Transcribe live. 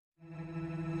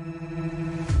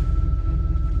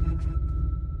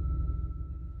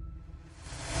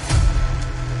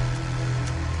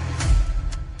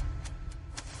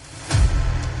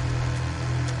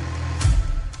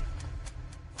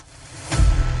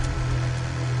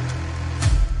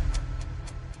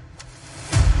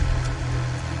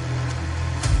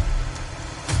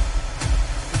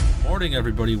morning,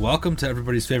 everybody. Welcome to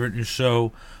everybody's favorite new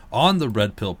show on the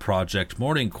Red Pill Project,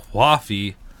 Morning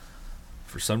Coffee.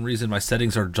 For some reason, my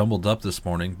settings are jumbled up this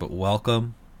morning, but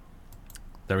welcome.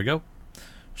 There we go.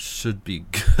 Should be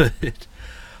good.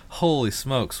 Holy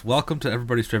smokes. Welcome to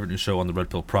everybody's favorite new show on the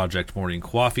Red Pill Project, Morning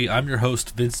Coffee. I'm your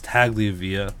host, Vince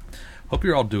Tagliavia. Hope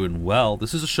you're all doing well.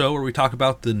 This is a show where we talk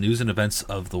about the news and events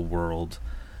of the world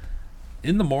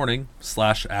in the morning /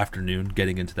 afternoon,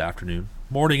 getting into the afternoon.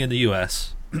 Morning in the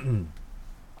U.S.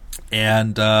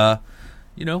 And,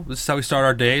 this is how we start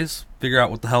our days, figure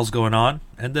out what the hell's going on,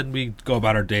 and then we go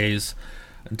about our days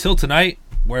until tonight,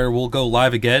 where we'll go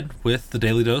live again with The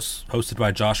Daily Dose, hosted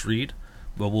by Josh Reed,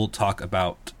 where we'll talk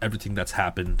about everything that's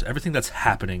happened, everything that's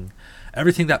happening,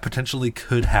 everything that potentially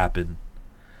could happen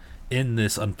in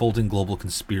this unfolding global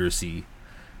conspiracy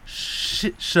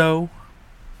shit show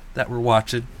that we're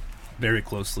watching very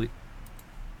closely.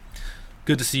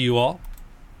 Good to see you all.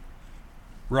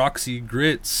 Roxy,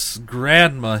 Grits,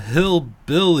 Grandma,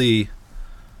 Hillbilly,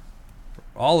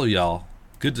 all of y'all,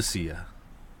 good to see ya.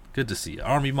 Good to see you.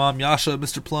 Army Mom, Yasha,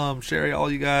 Mr. Plum, Sherry, all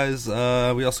you guys.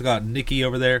 We also got Nikki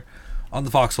over there on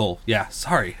the foxhole. Yeah,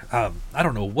 sorry. I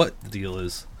don't know what the deal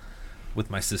is with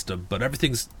my system, but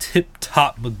everything's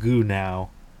tip-top magoo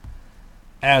now.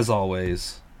 As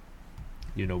always,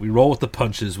 we roll with the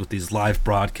punches with these live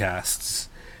broadcasts.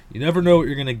 You never know what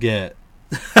you're going to get.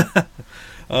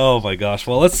 Oh my gosh.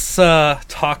 Well, let's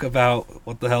talk about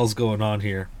what the hell's going on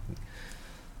here.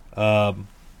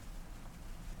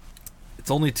 It's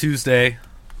only Tuesday,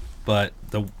 but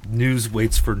the news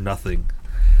waits for nothing.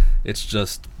 It's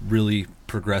just really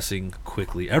progressing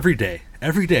quickly. Every day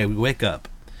we wake up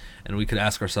and we can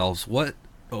ask ourselves, what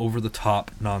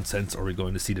over-the-top nonsense are we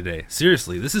going to see today?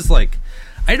 Seriously, this is like,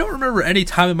 I don't remember any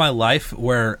time in my life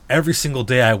where every single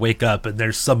day I wake up and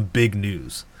there's some big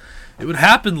news. It would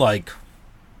happen like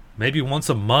maybe once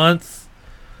a month,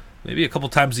 maybe a couple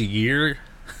times a year.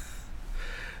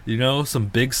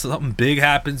 Something big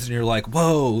happens and you're like,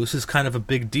 whoa, this is kind of a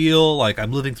big deal. Like,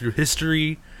 I'm living through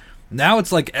history. Now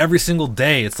it's like every single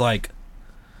day, it's like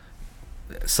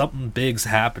something big's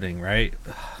happening, right?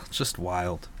 It's just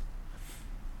wild.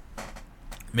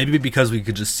 Maybe because we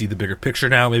could just see the bigger picture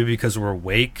now. Maybe because we're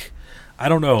awake. I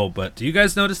don't know, but do you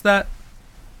guys notice that?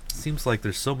 It seems like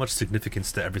there's so much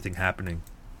significance to everything happening.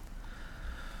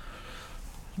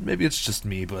 Maybe it's just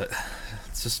me, but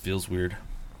it just feels weird.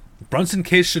 Brunson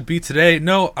case should be today.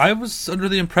 No, I was under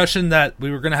the impression that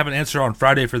we were going to have an answer on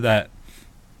Friday for that.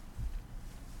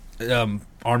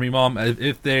 Army Mom,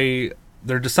 if they're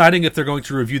deciding if they're going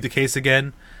to review the case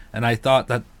again, and I thought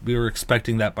that we were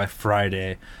expecting that by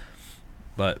Friday.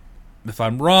 But if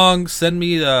I'm wrong, send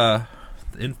me the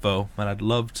info, and I'd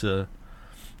love to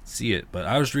see it. But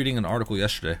I was reading an article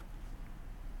yesterday.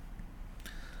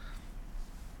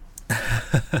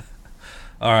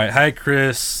 All right, hi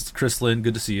Chris Lynn,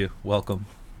 good to see you. Welcome.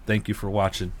 Thank you for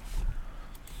watching.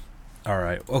 All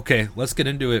right, okay, let's get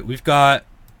into it. We've got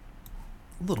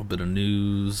a little bit of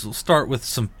news. We'll start with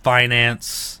some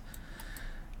finance.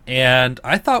 And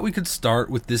I thought we could start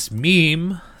with this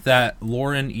meme that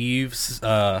Lauren Eves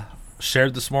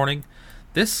shared this morning.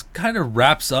 This kind of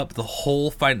wraps up the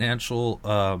whole financial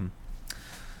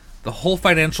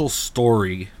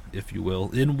story, if you will,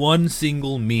 in one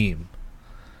single meme.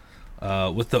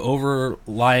 With the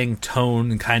overlying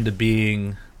tone kind of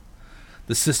being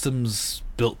the system's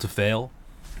built to fail.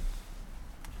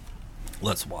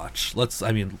 Let's watch. Let's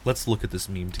look at this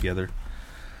meme together.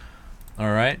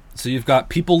 All right. So you've got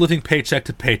people living paycheck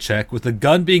to paycheck with a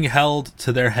gun being held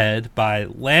to their head by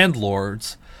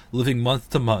landlords living month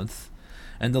to month.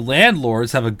 And the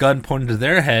landlords have a gun pointed to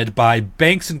their head by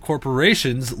banks and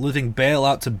corporations living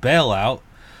bailout to bailout.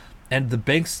 And the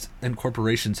banks and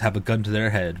corporations have a gun to their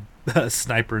head, a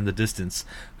sniper in the distance,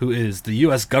 who is the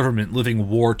U.S. government living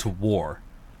war to war.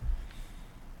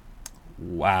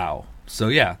 Wow. So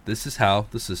yeah, this is how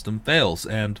the system fails.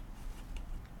 And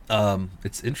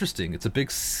it's interesting. It's a big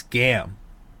scam.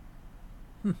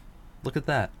 Look at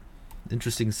that.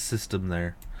 Interesting system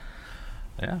there.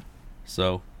 Yeah.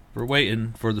 So we're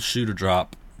waiting for the shoe to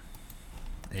drop.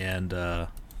 And I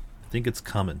think it's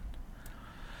coming.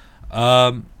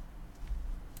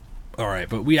 All right,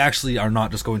 but we actually are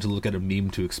not just going to look at a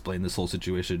meme to explain this whole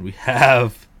situation. We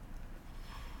have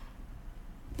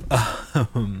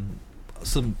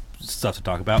some stuff to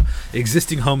talk about.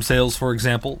 Existing home sales, for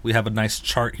example. We have a nice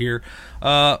chart here.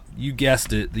 You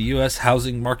guessed it. The U.S.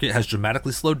 housing market has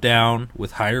dramatically slowed down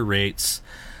with higher rates.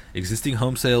 Existing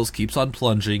home sales keeps on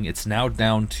plunging. It's now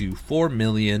down to 4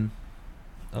 million.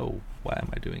 Oh, why am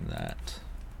I doing that?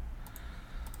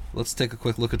 Let's take a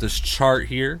quick look at this chart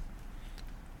here,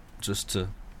 just to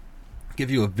give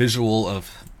you a visual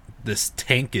of this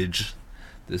tankage,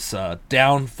 this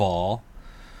downfall.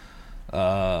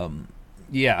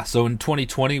 Yeah, so in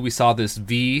 2020 we saw this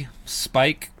V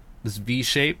spike, this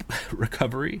V-shape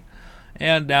recovery,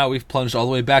 and now we've plunged all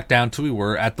the way back down to we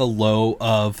were at the low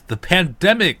of the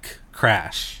pandemic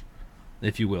crash,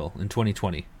 if you will, in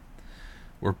 2020.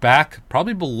 We're back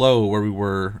probably below where we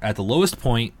were at the lowest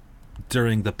point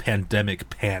during the pandemic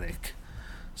panic.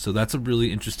 So that's a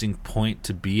really interesting point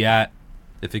to be at.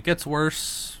 If it gets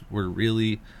worse, we're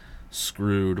really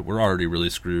screwed. We're already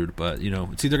really screwed, but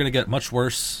it's either going to get much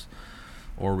worse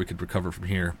or we could recover from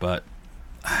here. But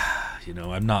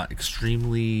I'm not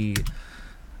extremely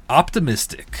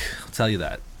optimistic, I'll tell you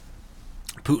that.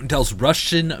 Putin tells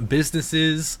Russian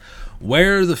businesses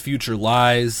where the future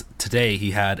lies. Today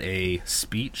he had a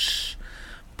speech,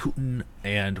 Putin,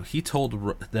 and he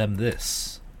told them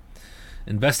this: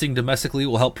 investing domestically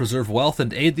will help preserve wealth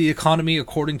and aid the economy,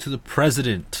 according to the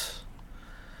president.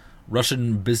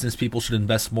 Russian business people should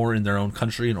invest more in their own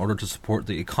country in order to support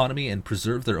the economy and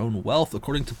preserve their own wealth,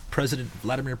 according to President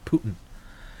Vladimir Putin.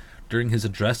 During his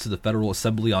address to the Federal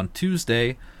Assembly on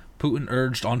Tuesday, Putin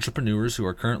urged entrepreneurs who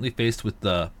are currently faced with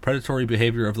the predatory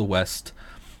behavior of the West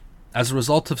as a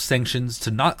result of sanctions to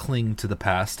not cling to the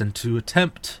past and to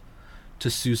attempt to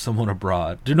sue someone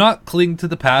abroad. Do not cling to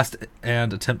the past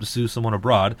and attempt to sue someone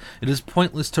abroad. It is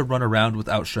pointless to run around with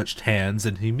outstretched hands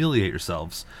and humiliate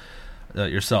yourself,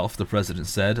 the president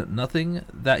said, noting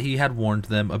that he had warned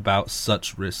them about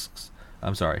such risks.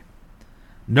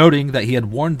 Noting that he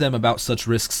had warned them about such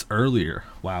risks earlier.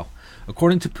 Wow.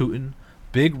 According to Putin,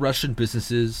 big Russian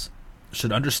businesses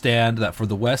should understand that for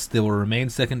the West, they will remain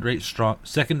second-rate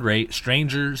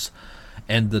strangers,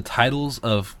 and the titles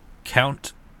of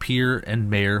count, peer, and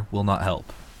mayor will not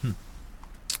help.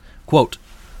 Quote,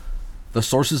 the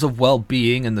sources of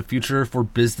well-being and the future for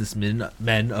businessmen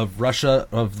of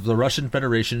the Russian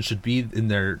Federation should be in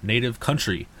their native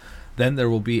country. Then there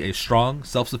will be a strong,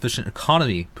 self-sufficient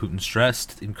economy, Putin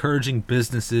stressed, encouraging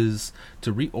businesses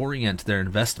to reorient their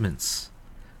investments.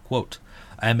 Quote,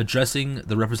 I am addressing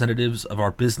the representatives of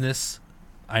our business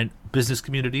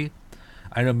community.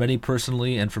 I know many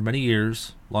personally and for many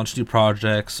years. Launch new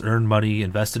projects, earn money,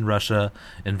 invest in Russia,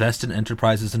 invest in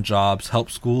enterprises and jobs,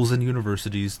 help schools and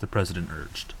universities, the president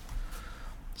urged.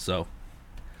 So,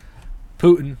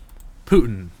 Putin,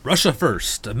 Russia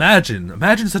first.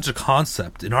 Imagine such a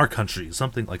concept in our country.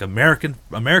 Something like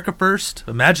America first.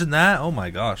 Imagine that. Oh my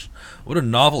gosh. What a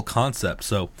novel concept.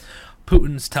 So,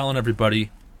 Putin's telling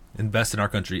everybody, invest in our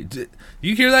country. Do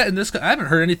you hear that in this? I haven't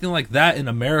heard anything like that in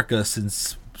America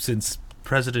since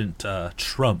President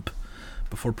Trump,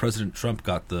 before President Trump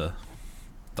got the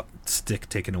stick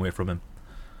taken away from him.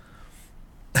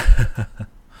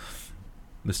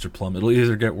 Mr. Plum, it'll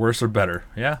either get worse or better.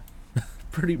 Yeah,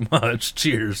 pretty much.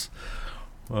 Cheers.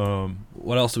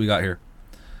 What else do we got here?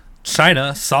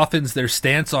 China softens their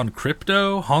stance on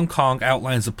crypto. Hong Kong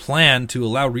outlines a plan to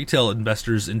allow retail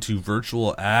investors into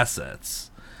virtual assets.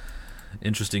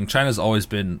 Interesting. China's always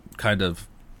been kind of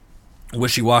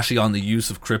wishy-washy on the use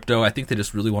of crypto. I think they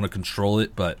just really want to control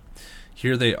it, but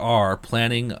here they are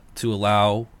planning to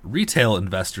allow retail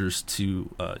investors to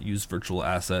use virtual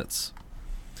assets.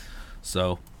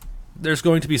 So there's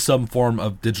going to be some form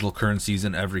of digital currencies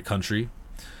in every country.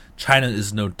 China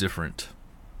is no different.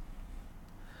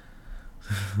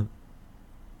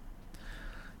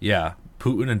 Yeah,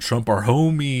 Putin and Trump are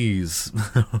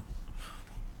homies.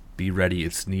 Be ready,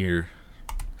 it's near.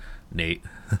 Nate,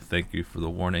 thank you for the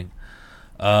warning.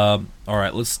 All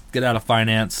right, let's get out of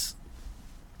finance.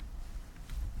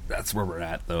 That's where we're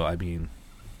at, though. I mean,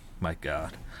 my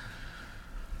God.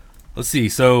 Let's see.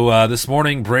 So this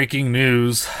morning, breaking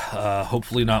news.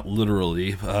 Hopefully not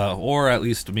literally, or at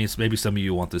least maybe some of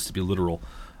you want this to be literal.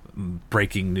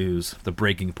 Breaking news, the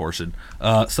breaking portion.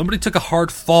 Somebody took a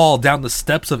hard fall down the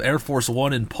steps of Air Force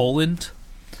One in Poland.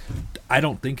 I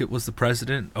don't think it was the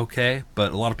president, okay,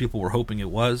 but a lot of people were hoping it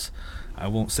was. I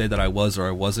won't say that I was or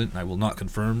I wasn't. I will not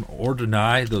confirm or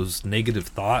deny those negative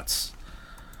thoughts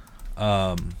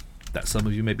that some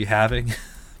of you may be having.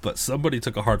 But somebody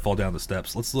took a hard fall down the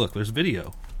steps. Let's look. There's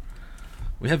video.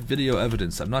 We have video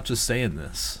evidence. I'm not just saying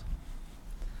this.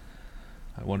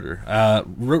 I wonder.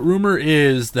 Rumor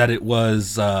is that it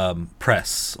was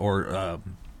press or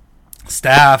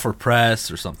staff or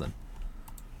press or something.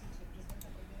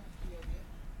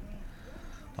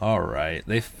 All right.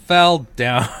 They fell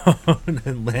down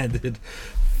and landed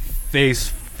face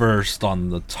first on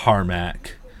the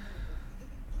tarmac.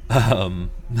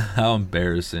 How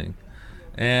embarrassing.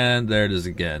 And there it is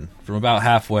again. From about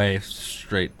halfway,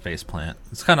 straight face plant.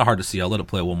 It's kind of hard to see. I'll let it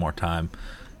play one more time.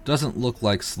 Doesn't look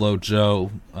like Slow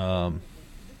Joe.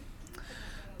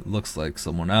 Looks like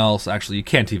someone else. Actually, you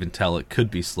can't even tell. It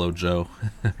could be Slow Joe.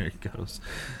 There he goes.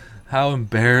 How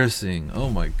embarrassing. Oh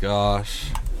my gosh.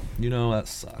 That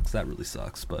sucks. That really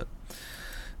sucks. But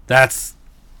that's,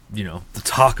 the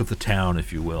talk of the town,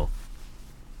 if you will.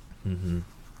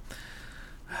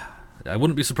 I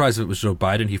wouldn't be surprised if it was Joe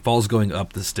Biden. He falls going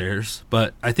up the stairs.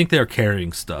 But I think they're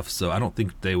carrying stuff, so I don't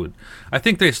think they would. I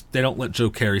think they don't let Joe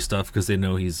carry stuff because they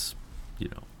know he's,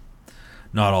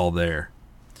 not all there.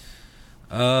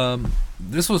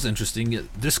 This was interesting.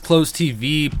 Disclosed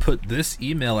TV put this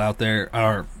email out there,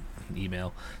 our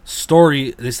email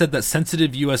story. They said that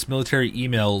sensitive U.S. military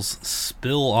emails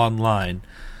spill online.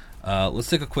 Let's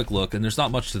take a quick look, and there's not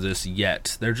much to this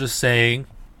yet. They're just saying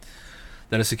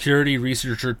that a security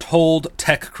researcher told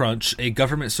TechCrunch a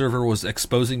government server was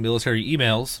exposing military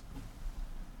emails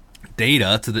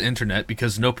data to the internet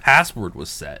because no password was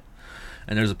set.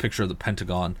 And there's a picture of the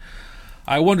Pentagon.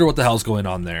 I wonder what the hell's going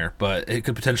on there, but it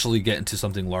could potentially get into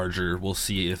something larger. We'll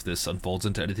see if this unfolds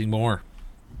into anything more.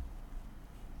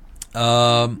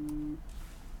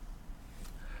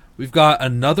 We've got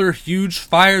another huge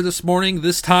fire this morning.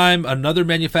 This time, another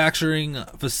manufacturing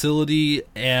facility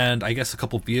and I guess a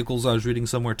couple vehicles I was reading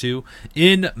somewhere too.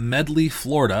 In Medley,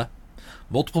 Florida.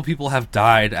 Multiple people have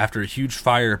died after a huge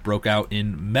fire broke out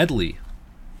in Medley,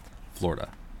 Florida.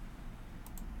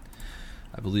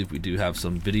 I believe we do have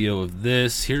some video of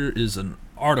this. Here is an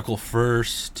article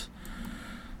first.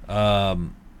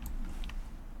 Multiple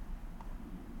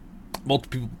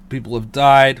people have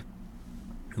died.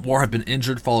 More have been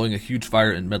injured following a huge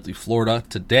fire in Medley, Florida.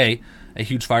 Today, a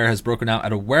huge fire has broken out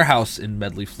at a warehouse in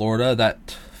Medley, Florida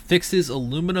that fixes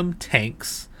aluminum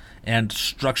tanks and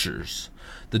structures.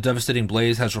 The devastating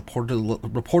blaze has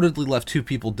reportedly left 2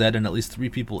 people dead and at least 3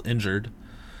 people injured.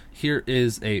 Here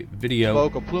is a video.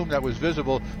 Smoke, a plume that was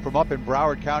visible from up in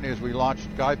Broward County as we launched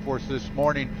Skyforce this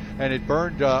morning, and it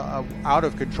burned out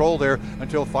of control there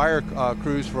until fire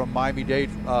crews from Miami-Dade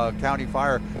County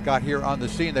Fire got here on the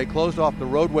scene. They closed off the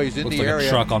roadways in Looks the like area, a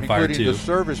truck on fire including too. the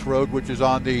service road, which is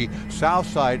on the south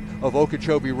side of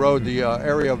Okeechobee Road, the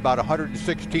area of about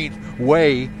 116th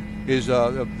Way is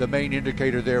the main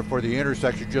indicator there for the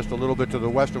intersection, just a little bit to the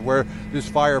west of where this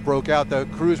fire broke out. The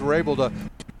crews were able to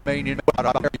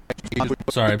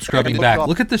Sorry, I'm scrubbing back.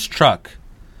 Look at this truck.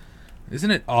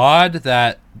 Isn't it odd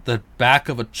that the back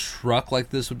of a truck like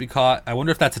this would be caught? I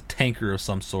wonder if that's a tanker of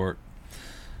some sort.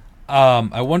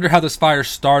 I wonder how this fire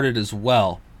started as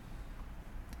well.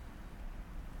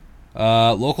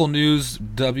 Local news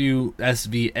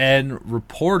WSVN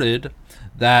reported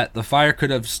that the fire could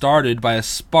have started by a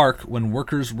spark when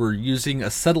workers were using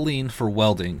acetylene for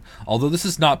welding, although this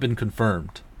has not been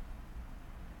confirmed.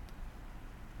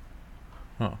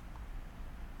 Huh.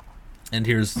 And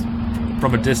here's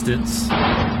from a distance.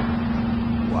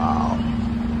 Wow.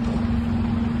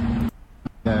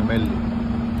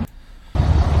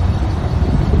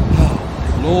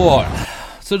 Lord.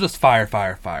 So just fire.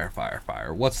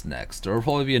 What's next? There will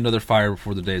probably be another fire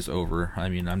before the day's over. I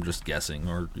mean, I'm just guessing.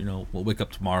 Or, we'll wake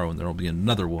up tomorrow and there will be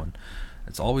another one.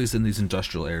 It's always in these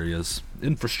industrial areas.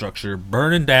 Infrastructure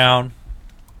burning down.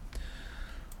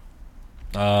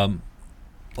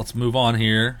 Let's move on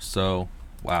here. So,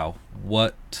 wow,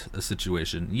 what a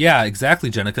situation. Yeah,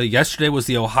 exactly, Jenica. Yesterday was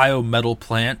the Ohio metal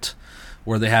plant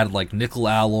where they had like nickel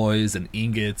alloys and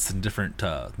ingots and different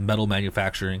metal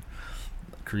manufacturing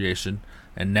creation.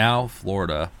 And now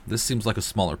Florida. This seems like a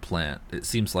smaller plant. It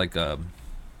seems like a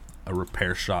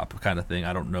repair shop kind of thing.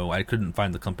 I don't know. I couldn't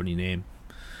find the company name.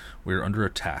 We're under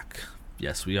attack.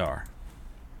 Yes, we are.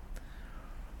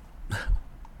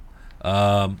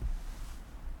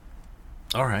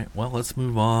 All right, well, let's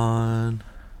move on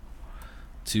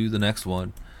to the next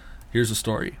one. Here's a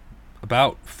story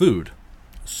about food.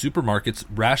 Supermarkets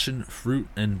ration fruit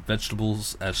and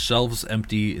vegetables as shelves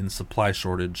empty in supply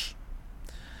shortage.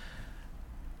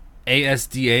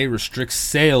 ASDA restricts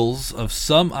sales of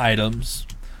some items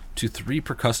to 3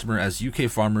 per customer as UK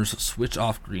farmers switch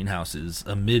off greenhouses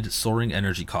amid soaring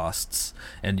energy costs,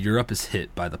 and Europe is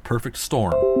hit by the perfect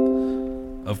storm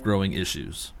of growing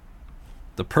issues.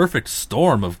 The perfect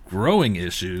storm of growing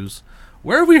issues?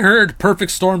 Where have we heard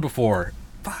perfect storm before?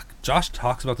 Fuck, Josh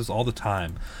talks about this all the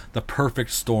time. The perfect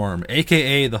storm,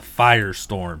 aka the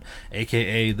firestorm,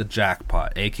 aka the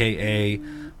jackpot, aka,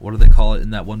 what do they call it in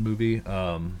that one movie?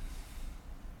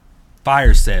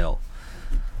 Fire sale.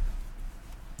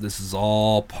 This is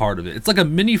all part of it. It's like a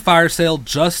mini fire sale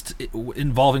just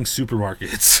involving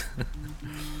supermarkets.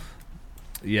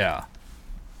 Yeah.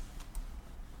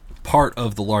 Part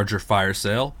of the larger fire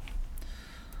sale.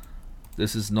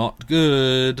 This is not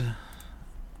good.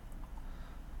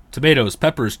 Tomatoes,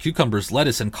 peppers, cucumbers,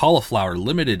 lettuce, and cauliflower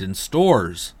limited in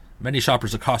stores. Many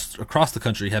shoppers across the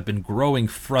country have been growing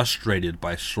frustrated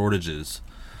by shortages.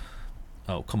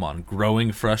 Oh, come on.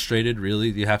 Growing frustrated?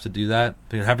 Really? Do you have to do that?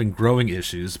 They're having growing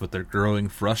issues, but they're growing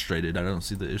frustrated. I don't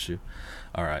see the issue.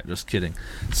 All right, just kidding.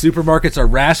 Supermarkets are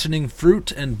rationing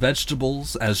fruit and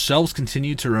vegetables as shelves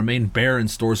continue to remain bare in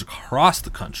stores across the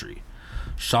country.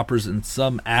 Shoppers in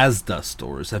some Asda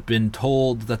stores have been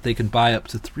told that they can buy up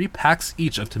to 3 packs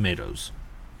each of tomatoes,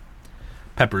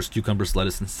 peppers, cucumbers,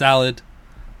 lettuce, and salad,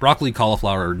 broccoli,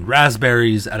 cauliflower, and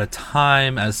raspberries at a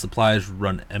time as supplies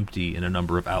run empty in a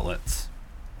number of outlets.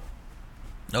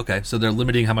 Okay, so they're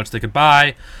limiting how much they could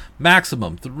buy.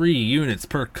 Maximum 3 units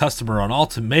per customer on all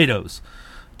tomatoes.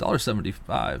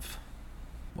 $1.75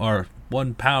 or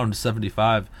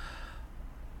 £1.75.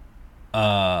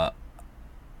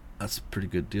 That's a pretty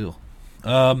good deal.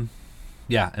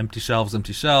 Yeah, empty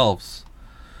shelves.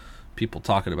 People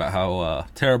talking about how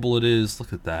terrible it is.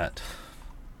 Look at that.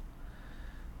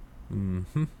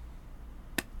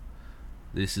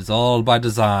 This is all by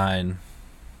design.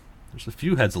 There's a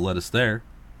few heads of lettuce there.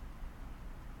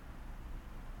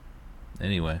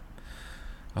 Anyway,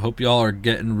 I hope y'all are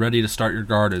getting ready to start your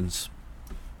gardens.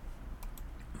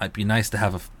 Might be nice to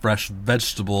have a fresh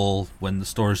vegetable when the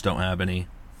stores don't have any.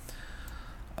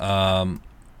 Join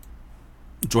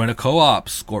a co-op,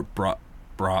 Skort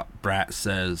Brat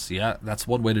says. Yeah, that's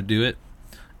one way to do it.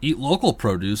 Eat local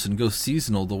produce and go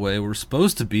seasonal the way we're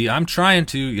supposed to be. I'm trying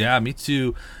to. Yeah, me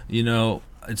too. You know,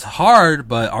 it's hard,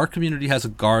 but our community has a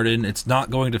garden. It's not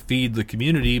going to feed the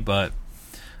community, but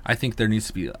I think there needs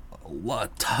to be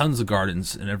tons of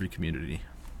gardens in every community.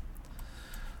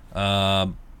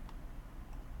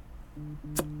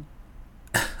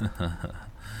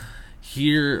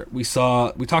 Here we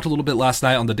talked a little bit last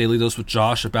night on the Daily Dose with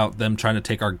Josh about them trying to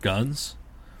take our guns.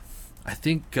 I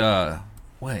think,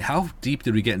 wait, how deep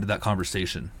did we get into that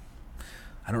conversation?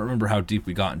 I don't remember how deep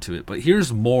we got into it, but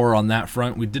here's more on that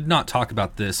front. We did not talk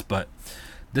about this, but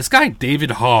this guy,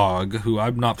 David Hogg, who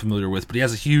I'm not familiar with, but he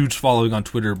has a huge following on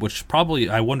Twitter, which probably,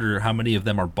 I wonder how many of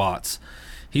them are bots.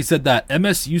 He said that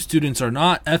MSU students are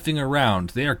not effing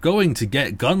around. They are going to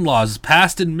get gun laws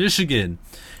passed in Michigan.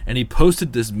 And he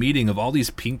posted this meeting of all these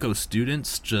Pinko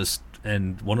students,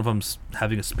 and one of them's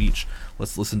having a speech.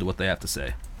 Let's listen to what they have to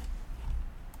say.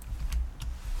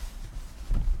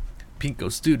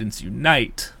 Pinko students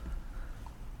unite.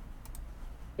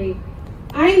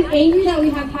 I'm angry that we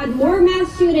have had more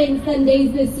mass shootings than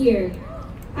days this year.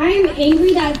 I am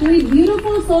angry that 3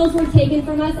 beautiful souls were taken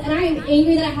from us, and I am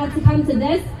angry that I had to come to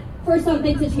this for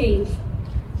something to change.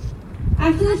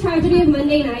 After the tragedy of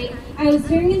Monday night, I was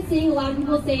hearing and seeing a lot of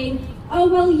people saying, oh,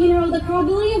 well, you know, the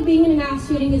probability of being in a mass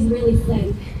shooting is really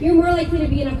slim. You're more likely to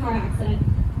be in a car accident.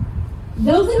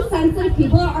 Those insensitive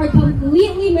people are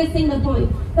completely missing the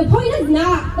point. The point is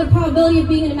not the probability of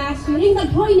being in a mass shooting. The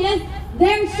point is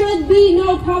there should be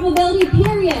no probability,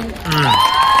 period.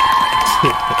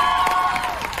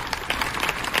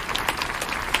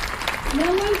 No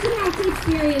one should have to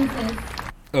experience this.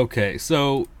 Okay,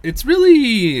 so it's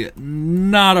really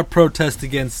not a protest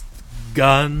against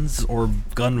guns or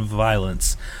gun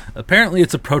violence. Apparently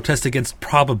it's a protest against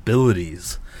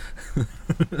probabilities.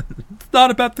 It's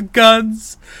not about the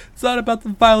guns. It's not about the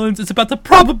violence. It's about the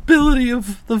probability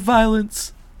of the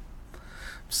violence.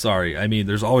 Sorry, I mean,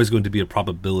 there's always going to be a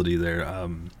probability there.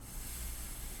 And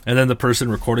then the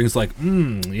person recording is like,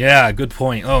 yeah, good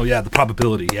point. Oh, yeah, the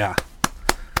probability, yeah.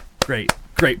 Great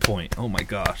point. Oh, my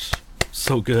gosh.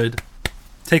 So good.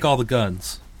 Take all the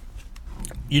guns.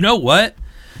 You know what?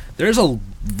 There's a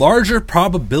larger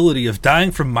probability of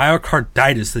dying from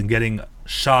myocarditis than getting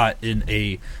shot in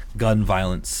a gun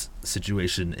violence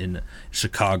situation in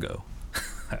Chicago.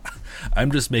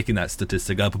 I'm just making that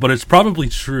statistic up, but it's probably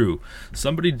true.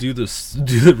 Somebody do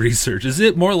the research. Is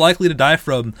it more likely to die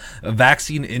from a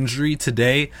vaccine injury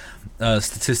today,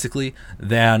 statistically,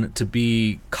 than to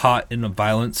be caught in a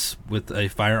violence with a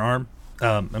firearm?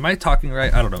 Am I talking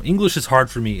right? I don't know. English is hard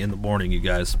for me in the morning, you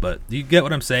guys, but you get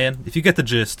what I'm saying? If you get the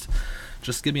gist,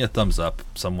 just give me a thumbs up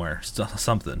somewhere.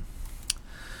 Something.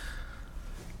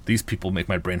 These people make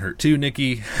my brain hurt too,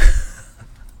 Nikki.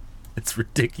 It's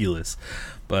ridiculous.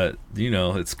 But, you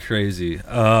know, it's crazy.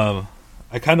 I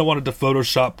kind of wanted to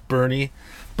Photoshop Bernie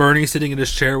sitting in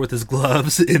his chair with his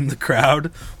gloves in the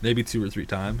crowd. Maybe 2 or 3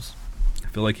 times. I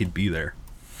feel like he'd be there.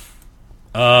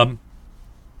 So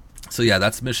yeah,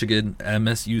 that's Michigan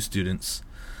MSU students.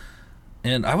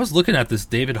 And I was looking at this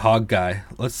David Hogg guy.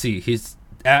 Let's see. He's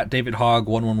at David Hogg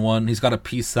 111. He's got a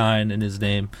peace sign in his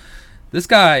name. This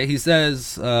guy, he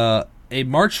says, a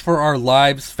March for Our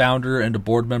Lives founder and a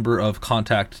board member of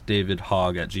Contact David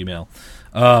Hogg at Gmail.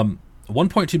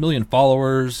 1.2 million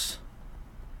followers.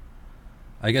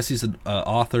 I guess he's an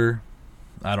author.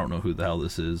 I don't know who the hell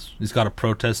this is. He's got a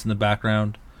protest in the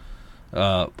background.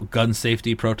 Gun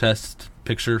safety protest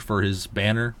picture for his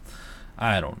banner.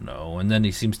 I don't know. And then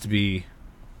he seems to be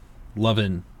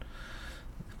retweeting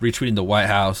the White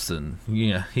House, and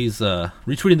yeah, he's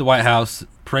retweeting the White House,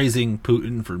 praising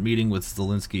Putin for meeting with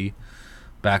Zelensky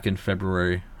back in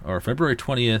February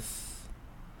 20th,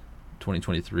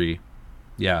 2023.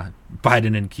 Yeah,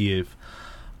 Biden in Kiev.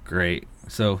 Great.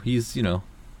 So he's, a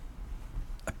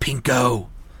pinko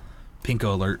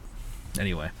alert.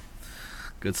 Anyway,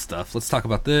 good stuff. Let's talk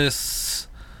about this.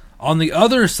 On the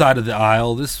other side of the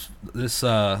aisle, this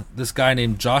guy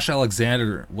named Josh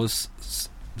Alexander was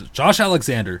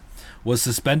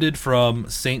suspended from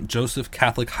St. Joseph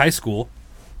Catholic High School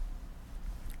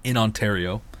in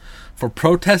Ontario for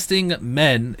protesting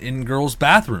men in girls'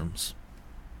 bathrooms.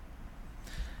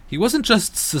 He wasn't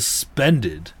just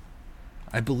suspended.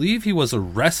 I believe he was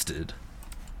arrested.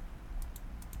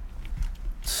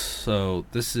 So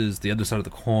this is the other side of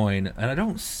the coin, and I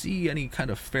don't see any kind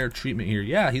of fair treatment here.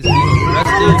 Yeah, he's being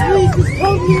arrested.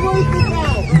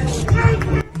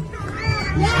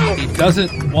 He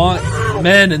doesn't want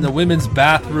men in the women's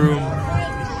bathroom.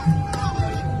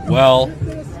 Well,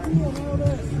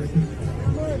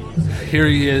 here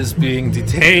he is being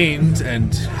detained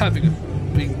and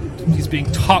he's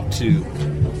being talked to.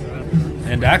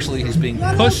 And actually, he's being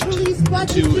pushed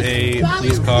to a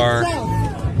police car.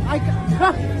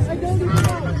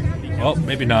 Well,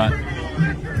 maybe not.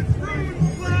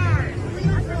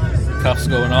 Cuffs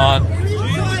going on.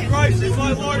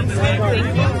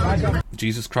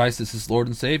 Jesus Christ is his Lord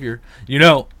and Savior.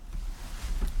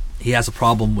 He has a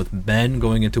problem with men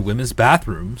going into women's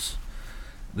bathrooms.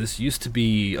 This used to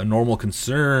be a normal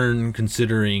concern,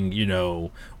 considering,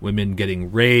 women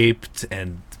getting raped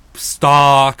and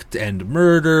stalked and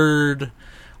murdered.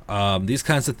 These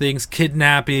kinds of things,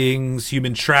 kidnappings,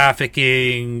 human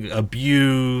trafficking,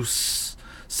 abuse,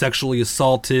 sexually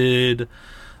assaulted,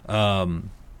 kind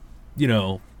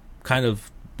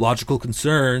of logical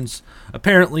concerns.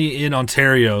 Apparently in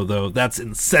Ontario, though, that's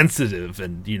insensitive,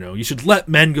 and, you should let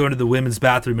men go into the women's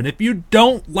bathroom, and if you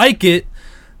don't like it,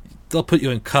 they'll put you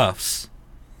in cuffs.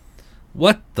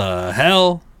 What the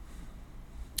hell?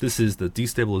 This is the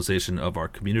destabilization of our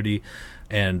community.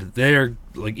 And they're,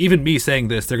 even me saying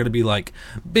this, they're going to be like,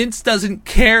 Vince doesn't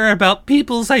care about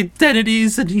people's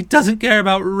identities, and he doesn't care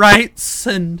about rights,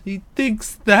 and he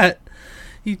thinks that,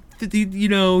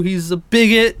 he's a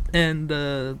bigot, and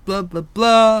blah, blah,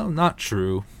 blah. Not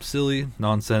true. Silly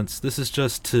nonsense. This is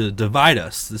just to divide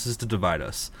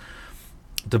us.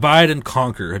 Divide and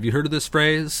conquer. Have you heard of this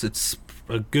phrase? It's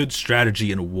a good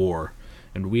strategy in a war.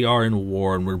 And we are in a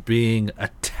war, and we're being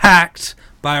attacked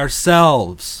by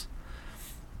ourselves.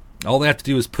 All they have to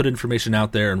do is put information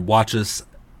out there and watch us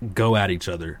go at each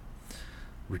other.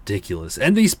 Ridiculous.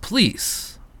 And these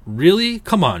police, really?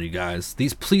 Come on, you guys.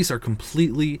 These police are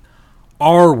completely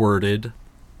R-worded.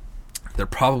 They're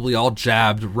probably all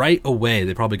jabbed right away.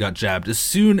 They probably got jabbed. As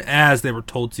soon as they were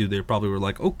told to, they probably were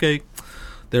like, okay.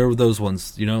 There were those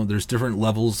ones, there's different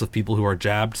levels of people who are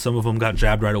jabbed. Some of them got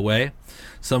jabbed right away.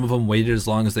 Some of them waited as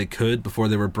long as they could before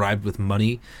they were bribed with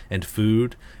money and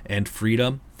food and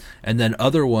freedom. And then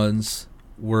other ones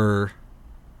were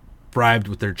bribed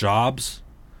with their jobs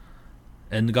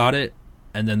and got it.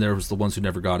 And then there was the ones who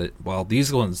never got it. Well,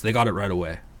 these ones, they got it right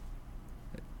away.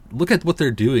 Look at what they're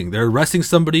doing. They're arresting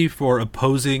somebody for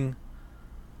opposing...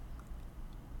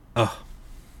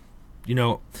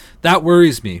 that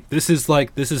worries me. This is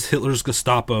Hitler's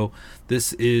Gestapo.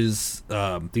 These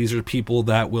are people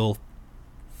that will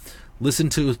listen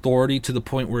to authority to the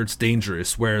point where it's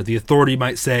dangerous, where the authority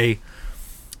might say,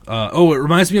 it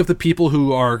reminds me of the people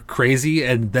who are crazy,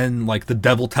 and then the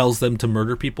devil tells them to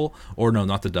murder people. Or no,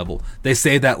 not the devil. They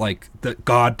say that that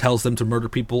God tells them to murder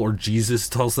people, or Jesus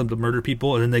tells them to murder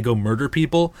people, and then they go murder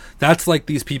people. That's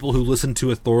these people who listen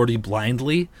to authority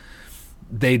blindly.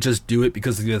 They just do it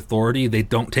because of the authority. They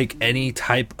don't take any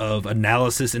type of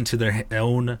analysis into their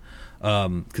own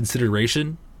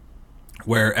consideration,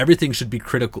 where everything should be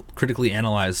critically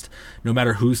analyzed no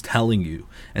matter who's telling you.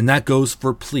 And that goes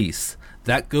for police.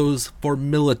 That goes for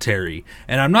military.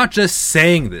 And I'm not just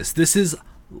saying this. This is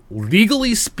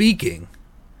legally speaking.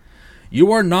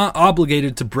 You are not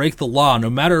obligated to break the law no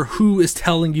matter who is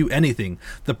telling you anything.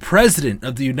 The President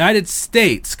of the United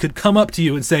States could come up to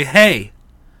you and say, hey,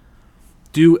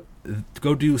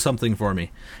 go do something for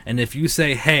me. And if you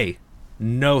say, hey,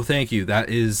 no thank you, that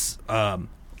is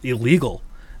illegal,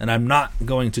 and I'm not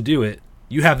going to do it,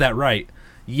 you have that right.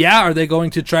 Yeah, are they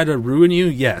going to try to ruin you?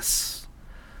 Yes.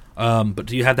 But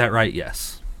do you have that right?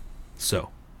 Yes. So,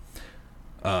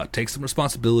 take some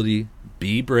responsibility,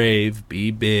 be brave,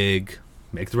 be big,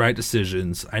 make the right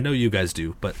decisions. I know you guys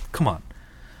do, but come on.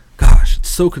 Gosh, it's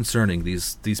so concerning.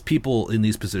 These people in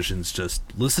these positions just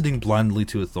listening blindly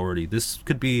to authority. This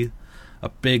could be a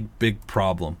big, big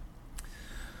problem.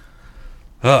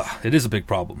 It is a big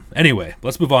problem. Anyway,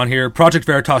 let's move on here. Project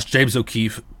Veritas, James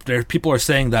O'Keefe. People are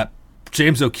saying that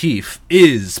James O'Keefe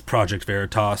is Project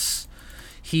Veritas.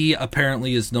 He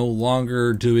apparently is no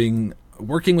longer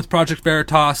working with Project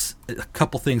Veritas. A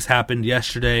couple things happened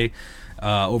yesterday,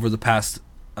 over the past,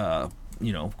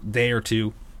 day or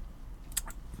two.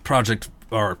 Project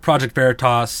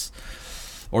Veritas,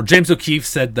 or James O'Keefe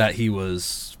said that he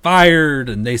was fired,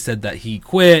 and they said that he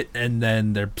quit, and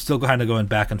then they're still kind of going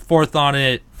back and forth on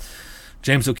it.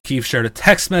 James O'Keefe shared a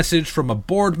text message from a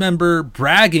board member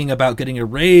bragging about getting a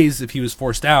raise if he was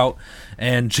forced out,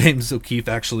 and James O'Keefe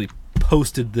actually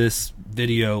posted this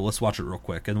video. Let's watch it real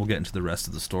quick, and we'll get into the rest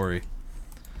of the story.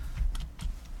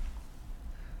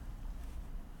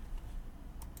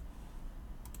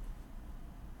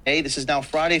 Hey, this is now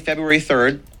Friday, February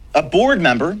 3rd. A board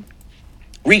member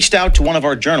reached out to one of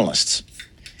our journalists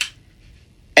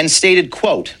and stated,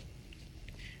 quote,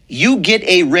 "You get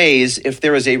a raise if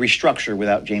there is a restructure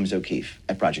without James O'Keefe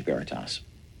at Project Veritas."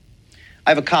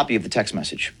 I have a copy of the text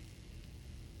message,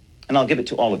 and I'll give it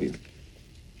to all of you.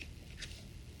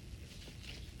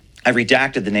 I've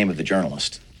redacted the name of the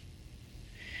journalist.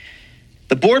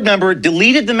 The board member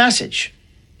deleted the message,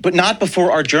 but not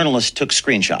before our journalist took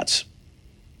screenshots.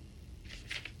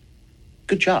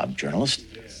 Good job, journalist.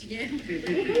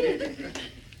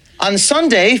 On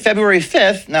Sunday, February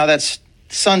 5th, now that's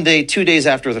Sunday, 2 days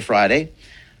after the Friday,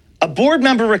 a board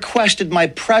member requested my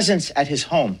presence at his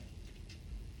home.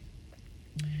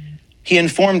 He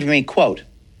informed me, quote,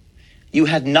 "You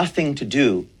had nothing to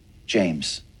do,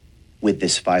 James, with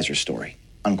this Pfizer story,"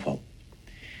 unquote.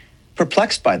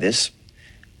 Perplexed by this,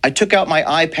 I took out my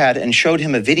iPad and showed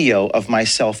him a video of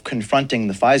myself confronting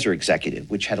the Pfizer executive,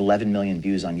 which had 11 million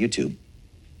views on YouTube.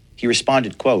 He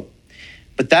responded, quote,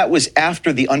 "But that was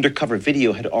after the undercover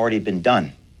video had already been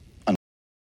done."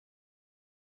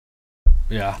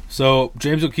 Yeah, so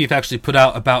James O'Keefe actually put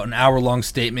out about an hour-long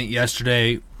statement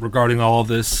yesterday regarding all of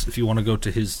this, if you want to go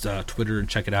to his Twitter and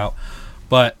check it out.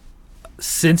 But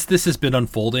since this has been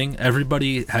unfolding,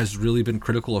 everybody has really been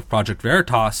critical of Project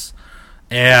Veritas,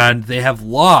 and they have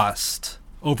lost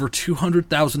over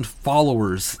 200,000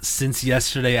 followers since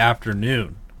yesterday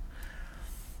afternoon.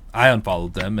 I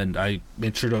unfollowed them, and I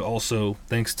made sure to also,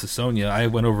 thanks to Sonia, I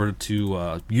went over to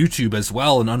YouTube as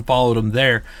well and unfollowed them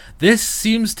there. This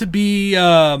seems to be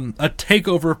a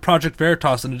takeover of Project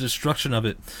Veritas and a destruction of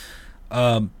it.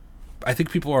 I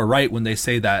think people are right when they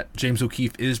say that James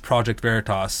O'Keefe is Project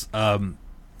Veritas.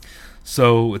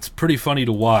 So it's pretty funny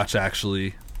to watch,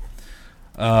 actually.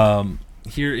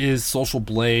 Here is Social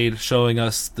Blade showing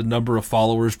us the number of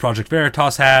followers Project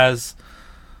Veritas has.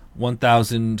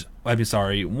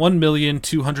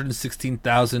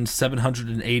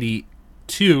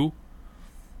 1,216,782,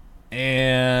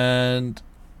 and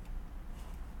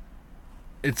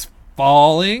it's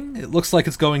falling. It looks like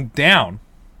it's going down.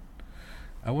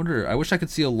 I wish I could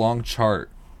see a long chart.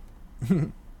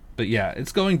 But yeah,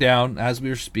 it's going down as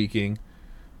we are speaking.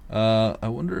 I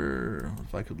wonder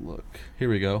if I could look. Here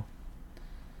we go.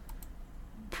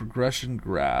 Progression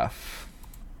graph.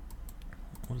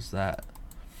 What is that?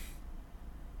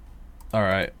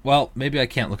 Alright, well, maybe I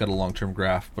can't look at a long-term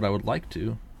graph, but I would like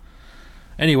to.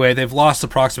 Anyway, they've lost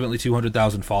approximately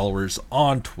 200,000 followers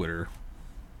on Twitter.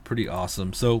 Pretty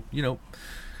awesome. So,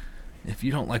 if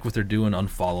you don't like what they're doing,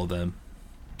 unfollow them.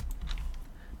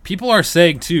 People are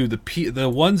saying, too, the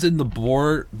ones in the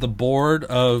board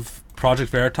of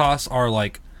Project Veritas are,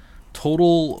 like,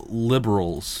 total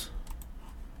liberals.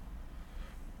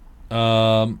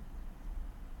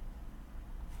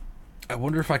 I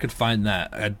wonder if I could find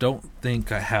that. I don't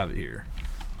think I have it here.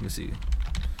 Let me see.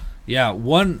 Yeah,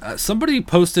 somebody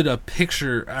posted a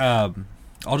picture.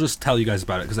 I'll just tell you guys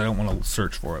about it because I don't want to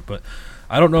search for it. But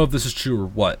I don't know if this is true or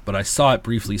what, but I saw it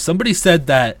briefly. Somebody said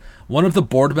that one of the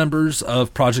board members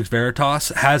of Project Veritas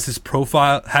has his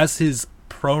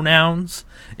pronouns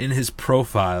in his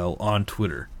profile on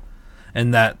Twitter.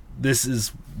 And that this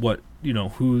is what,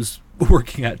 who's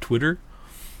working at Twitter.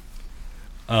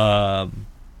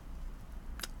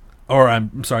 Or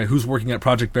I'm sorry, who's working at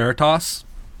Project Veritas.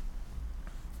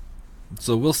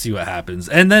 So we'll see what happens.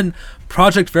 And then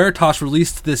Project Veritas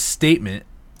released this statement.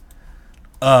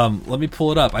 Let me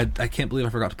pull it up. I can't believe I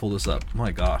forgot to pull this up.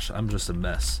 My gosh, I'm just a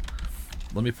mess.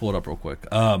 Let me pull it up real quick.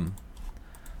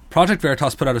 Project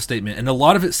Veritas put out a statement, and a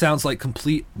lot of it sounds like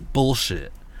complete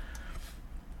bullshit.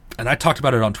 and I talked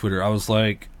about it on Twitter. I was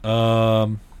like, let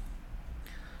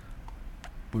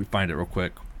me find it real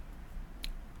quick.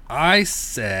 I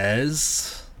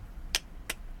says,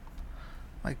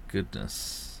 my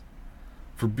goodness,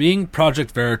 for being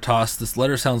Project Veritas, this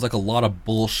letter sounds like a lot of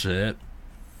bullshit.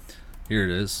 Here it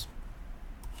is.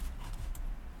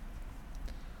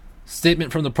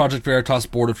 Statement from the Project Veritas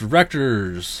Board of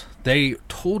Directors. They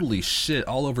totally shit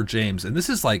all over James. And this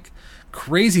is like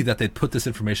crazy that they'd put this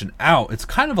information out. It's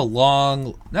kind of a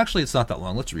long... Actually, it's not that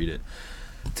long. Let's read it.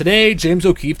 Today, James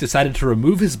O'Keefe decided to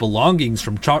remove his belongings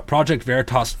from Project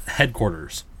Veritas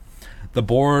headquarters. The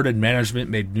board and management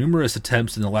made numerous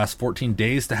attempts in the last 14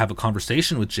 days to have a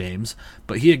conversation with James,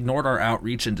 but he ignored our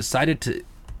outreach and decided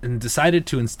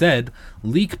to instead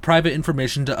leak private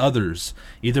information to others,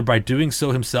 either by doing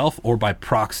so himself or by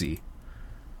proxy.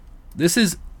 This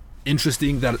is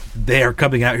interesting that they are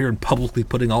coming out here and publicly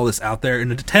putting all this out there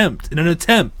in an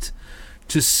attempt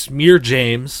to smear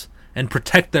James and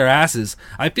protect their asses.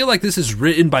 I feel like this is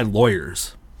written by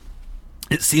lawyers.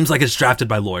 It seems like it's drafted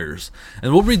by lawyers.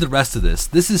 And we'll read the rest of this.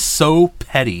 This is so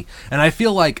petty. And I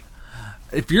feel like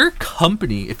if your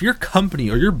company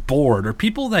or your board or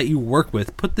people that you work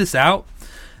with put this out,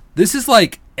 this is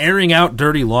like airing out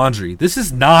dirty laundry. This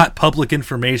is not public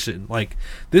information. Like,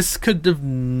 this could have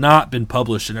not been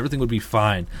published and everything would be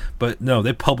fine. But no,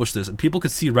 they published this and people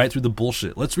could see right through the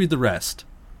bullshit. Let's read the rest.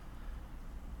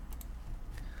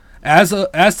 As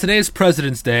today's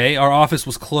President's Day, our office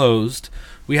was closed.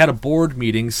 We had a board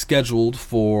meeting scheduled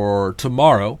for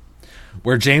tomorrow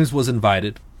where James was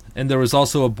invited. And there was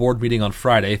also a board meeting on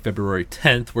Friday, February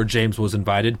 10th, where James was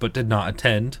invited but did not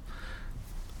attend,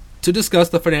 to discuss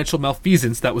the financial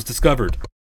malfeasance that was discovered,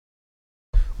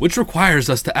 which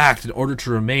requires us to act in order to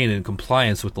remain in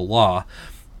compliance with the law.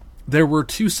 There were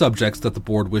two subjects that the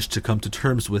board wished to come to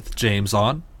terms with James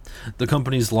on: the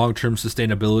company's long-term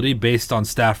sustainability based on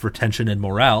staff retention and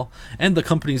morale, and the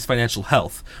company's financial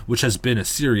health, which has been a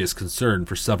serious concern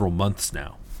for several months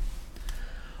now.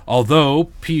 Although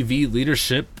PV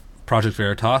leadership, Project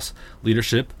Veritas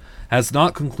leadership, has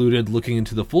not concluded looking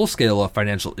into the full scale of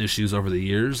financial issues over the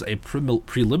years, a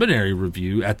preliminary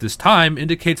review at this time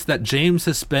indicates that James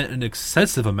has spent an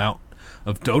excessive amount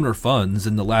of donor funds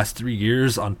in the last 3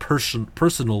 years on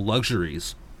personal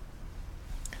luxuries.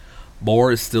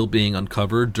 More is still being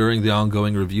uncovered during the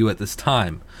ongoing review at this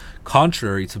time.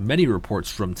 Contrary to many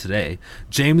reports from today,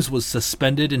 James was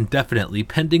suspended indefinitely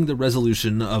pending the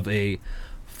resolution of a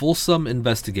fulsome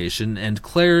investigation and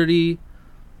clarity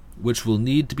which will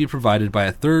need to be provided by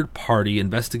a third-party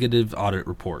investigative audit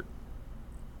report.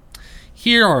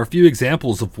 Here are a few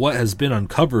examples of what has been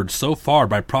uncovered so far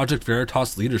by Project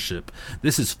Veritas leadership.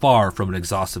 This is far from an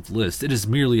exhaustive list. It is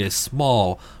merely a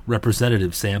small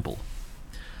representative sample.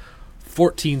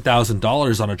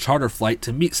 $14,000 on a charter flight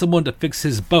to meet someone to fix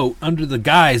his boat under the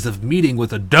guise of meeting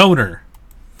with a donor.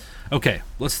 Okay,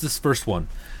 what's this first one?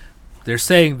 They're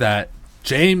saying that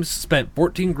James spent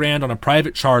 $14,000 on a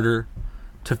private charter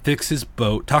to fix his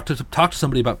boat, talk to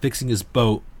somebody about fixing his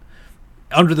boat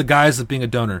under the guise of being a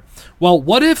donor. Well,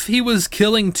 what if he was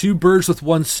killing two birds with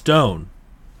one stone?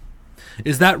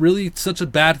 Is that really such a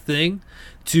bad thing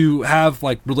to have,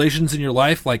 like, relations in your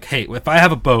life? Like, hey, if I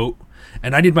have a boat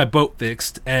and I need my boat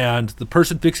fixed and the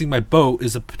person fixing my boat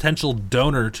is a potential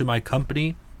donor to my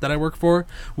company that I work for,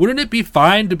 wouldn't it be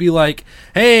fine to be like,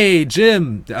 hey,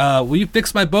 Jim, will you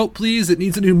fix my boat, please? It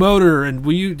needs a new motor, and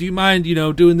do you mind,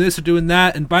 doing this or doing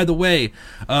that? And by the way,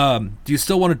 do you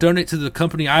still want to donate to the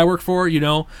company I work for?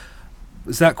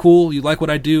 Is that cool? You like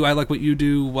what I do? I like what you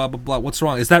do, blah, blah, blah. What's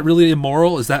wrong? Is that really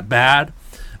immoral? Is that bad?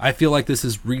 I feel like this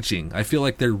is reaching. I feel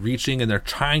like they're reaching and they're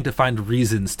trying to find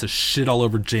reasons to shit all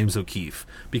over James O'Keefe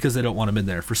because they don't want him in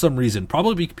there for some reason.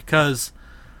 Probably because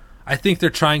I think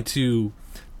they're trying to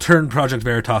turn Project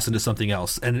Veritas into something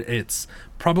else, and it's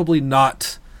probably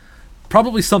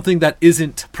something that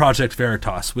isn't Project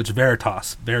Veritas, which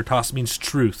Veritas means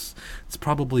truth. It's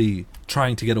probably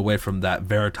trying to get away from that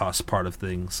Veritas part of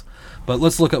things. But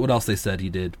let's look at what else they said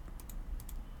he did.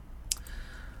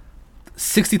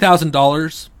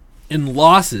 $60,000 in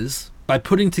losses by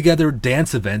putting together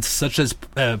dance events such as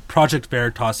Project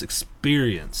Veritas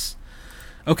Experience.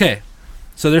 Okay,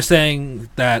 so they're saying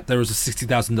that there was a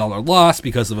 $60,000 loss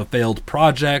because of a failed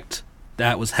project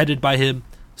that was headed by him.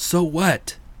 So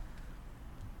what?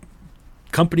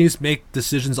 Companies make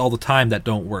decisions all the time that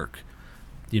don't work.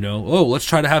 Let's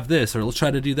try to have this, or let's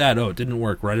try to do that. Oh, it didn't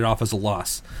work. Write it off as a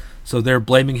loss. So they're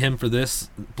blaming him for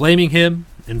this, blaming him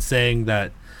and saying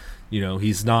that,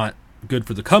 he's not good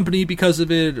for the company because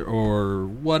of it or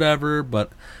whatever.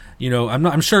 But,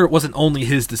 I'm sure it wasn't only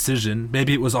his decision.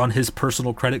 Maybe it was on his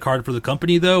personal credit card for the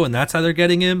company, though, and that's how they're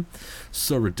getting him.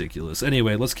 So ridiculous.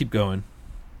 Anyway, let's keep going.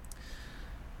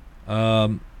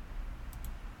 Over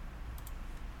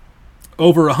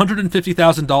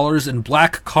 $150,000 in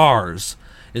black cars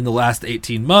in the last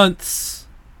 18 months.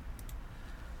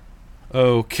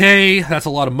 Okay, that's a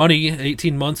lot of money.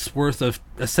 18 months worth of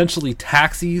essentially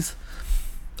taxis.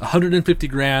 150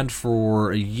 grand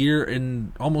for a year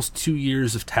and almost 2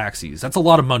 years of taxis. That's a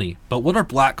lot of money. But what are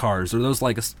black cars? Are those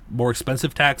like a more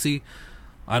expensive taxi?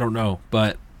 I don't know.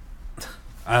 But,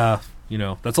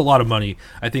 that's a lot of money.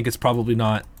 I think it's probably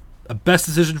not a best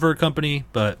decision for a company,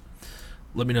 but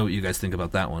let me know what you guys think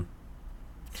about that one.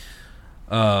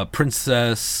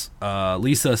 Princess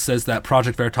Lisa says that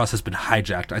Project Veritas has been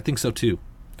hijacked. I think so too.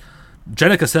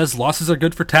 Jenica says losses are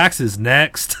good for taxes.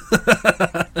 Next.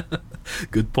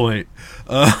 Good point.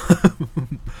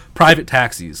 Private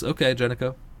taxis. Okay,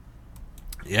 Jenica.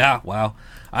 Yeah, wow.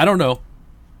 I don't know.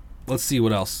 Let's see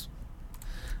what else.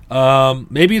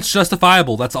 Maybe it's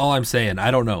justifiable. That's all I'm saying.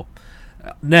 I don't know.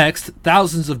 Next,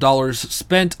 thousands of dollars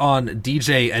spent on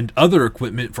DJ and other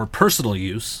equipment for personal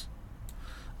use.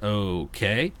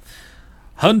 Okay.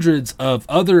 Hundreds of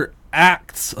other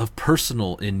acts of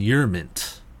personal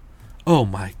inurement. Oh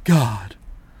my God.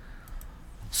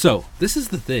 So, this is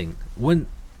the thing. When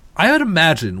I would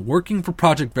imagine working for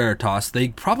Project Veritas, they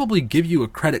probably give you a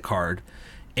credit card,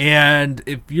 and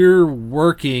if you're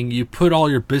working, you put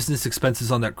all your business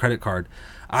expenses on that credit card.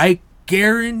 I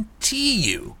guarantee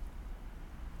you,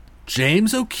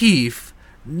 James O'Keefe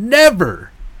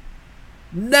never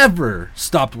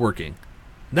stopped working.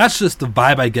 That's just the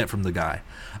vibe I get from the guy.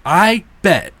 I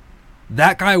bet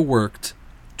that guy worked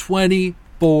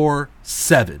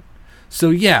 24/7. So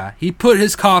yeah, he put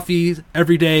his coffee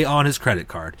every day on his credit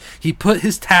card. He put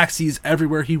his taxis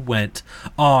everywhere he went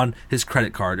on his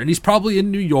credit card. And he's probably in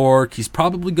New York. He's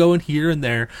probably going here and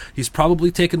there. He's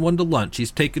probably taking one to lunch. He's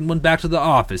taking one back to the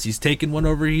office. He's taking one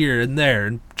over here and there,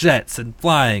 and jets and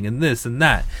flying and this and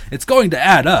that. It's going to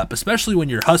add up, especially when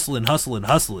you're hustling,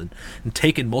 and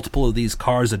taking multiple of these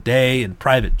cars a day and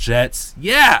private jets.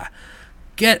 Yeah,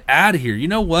 get out of here. You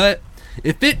know what?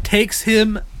 If it takes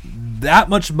him that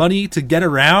much money to get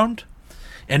around,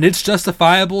 and it's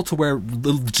justifiable to where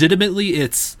legitimately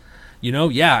it's,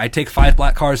 I take 5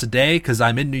 black cars a day because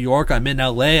I'm in New York, I'm in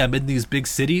LA, I'm in these big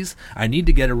cities. I need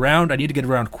to get around. I need to get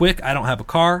around quick. I don't have a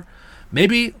car.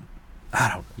 Maybe,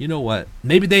 you know what?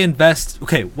 Maybe they invest.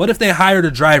 Okay, what if they hired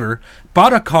a driver,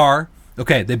 bought a car?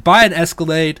 Okay, they buy an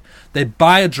Escalade, they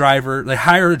buy a driver, they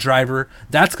hire a driver.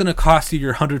 That's going to cost you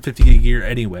your $150 a year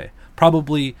anyway.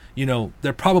 Probably,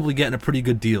 they're probably getting a pretty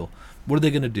good deal. What are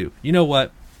they going to do? You know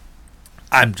what?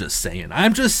 I'm just saying.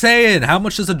 How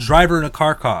much does a driver in a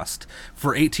car cost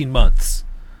for 18 months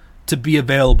to be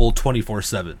available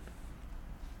 24/7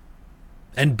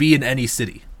 and be in any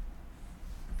city?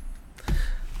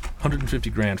 150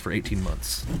 grand for 18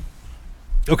 months.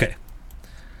 Okay.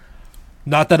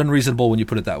 Not that unreasonable when you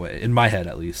put it that way, in my head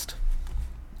at least.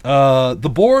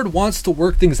 The board wants to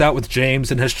work things out with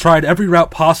James and has tried every route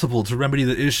possible to remedy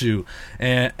the issue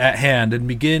at hand and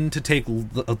begin to take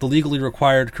the legally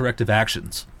required corrective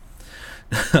actions.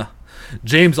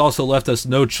 James also left us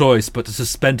no choice but to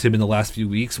suspend him in the last few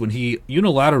weeks when he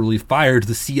unilaterally fired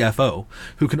the CFO,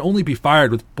 who can only be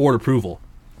fired with board approval.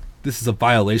 This is a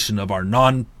violation of our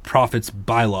non-profits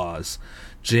bylaws.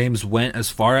 James went as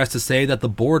far as to say that the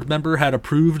board member had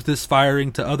approved this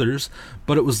firing to others,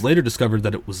 but it was later discovered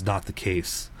that it was not the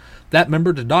case. That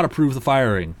member did not approve the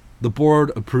firing. The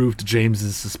board approved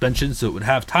James's suspension so it would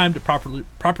have time to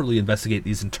properly investigate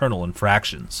these internal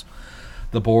infractions.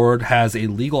 The board has a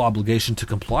legal obligation to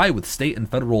comply with state and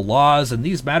federal laws, and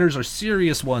these matters are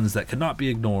serious ones that cannot be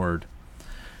ignored.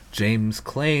 James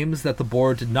claims that the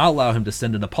board did not allow him to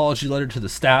send an apology letter to the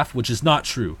staff, which is not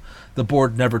true. The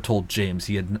board never told James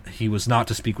he was not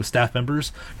to speak with staff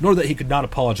members, nor that he could not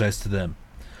apologize to them.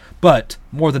 But,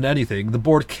 more than anything, the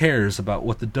board cares about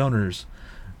the donors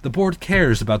of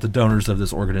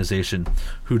this organization,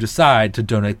 who decide to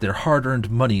donate their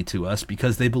hard-earned money to us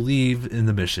because they believe in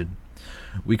the mission.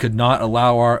 We could not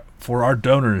allow for our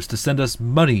donors to send us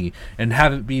money and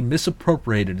have it be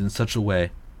misappropriated in such a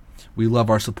way. We love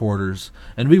our supporters,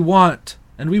 and we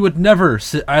would never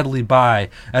sit idly by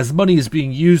as money is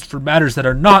being used for matters that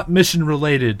are not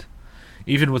mission-related.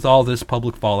 Even with all this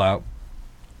public fallout,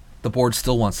 the board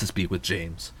still wants to speak with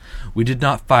James. We did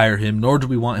not fire him, nor do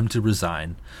we want him to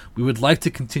resign. We would like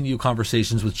to continue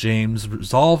conversations with James,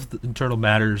 resolve internal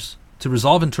matters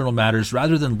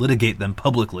rather than litigate them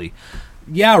publicly.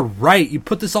 Yeah, right. You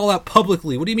put this all out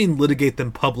publicly. What do you mean litigate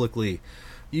them publicly?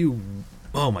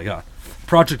 Oh my God.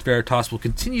 Project Veritas will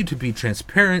continue to be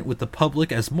transparent with the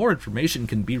public as more information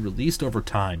can be released over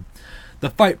time. The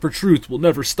fight for truth will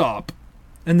never stop.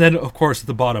 And then, of course, at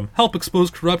the bottom, help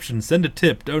expose corruption, send a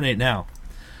tip, donate now.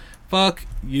 Fuck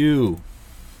you.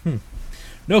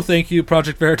 No thank you,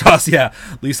 Project Veritas. Yeah,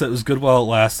 Lisa, it was good while it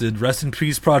lasted. Rest in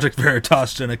peace, Project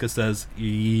Veritas, Jenica says.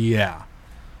 Yeah.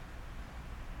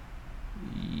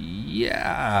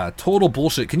 Yeah, total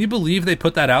bullshit. Can you believe they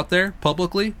put that out there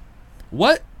publicly?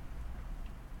 What?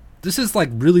 This is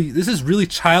really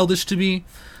childish to me.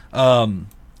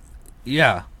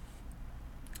 Yeah.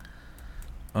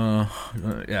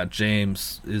 Yeah,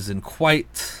 James is in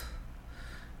quite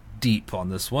deep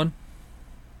on this one.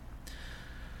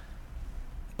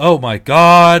 Oh my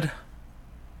god.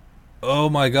 Oh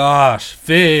my gosh.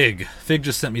 Fig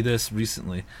just sent me this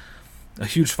recently. A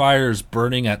huge fire is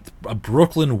burning at a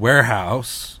Brooklyn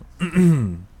warehouse.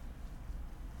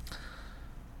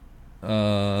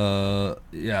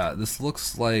 Yeah, this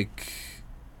looks like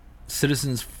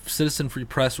Citizen Free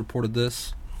Press reported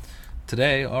this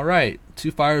today. All right,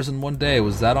 2 fires in one day.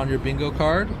 Was that on your bingo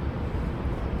card?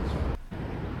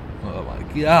 Oh my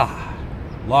god!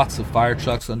 Lots of fire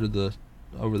trucks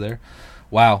over there.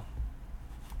 Wow,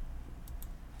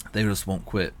 they just won't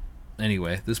quit.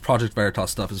 Anyway, this Project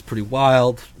Veritas stuff is pretty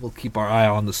wild. We'll keep our eye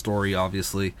on the story,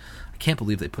 obviously. I can't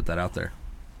believe they put that out there.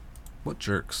 What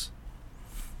jerks.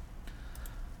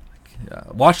 Yeah,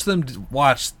 watch.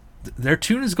 Their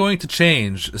tune is going to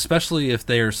change, especially if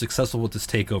they are successful with this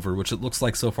takeover, which it looks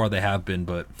like so far they have been,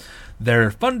 but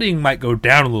their funding might go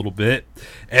down a little bit,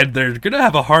 and they're going to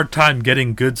have a hard time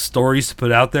getting good stories to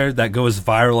put out there that go as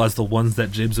viral as the ones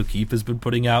that James O'Keefe has been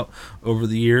putting out over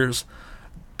the years,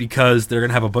 because they're going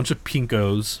to have a bunch of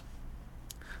pinkos.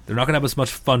 They're not going to have as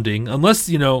much funding, unless,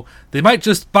 they might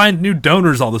just find new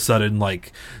donors all of a sudden,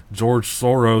 like George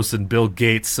Soros and Bill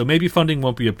Gates, so maybe funding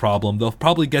won't be a problem. They'll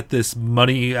probably get this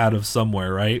money out of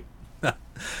somewhere, right?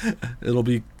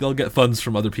 They'll get funds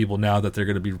from other people now that they're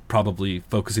going to be probably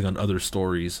focusing on other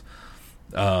stories,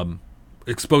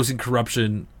 exposing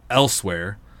corruption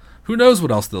elsewhere. Who knows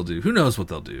what else they'll do? Who knows what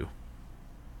they'll do?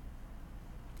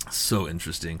 So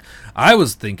interesting. I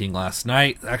was thinking last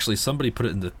night, actually somebody put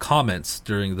it in the comments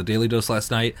during the Daily Dose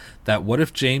last night, that what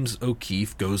if James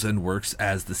O'Keefe goes and works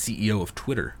as the CEO of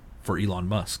Twitter for Elon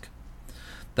Musk?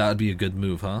 That would be a good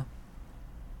move, huh?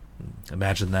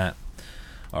 Imagine that.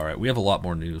 All right, we have a lot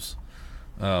more news.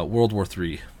 World War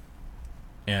III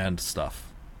and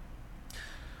stuff.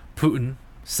 Putin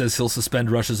says he'll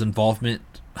suspend Russia's involvement.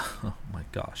 Oh my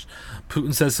gosh.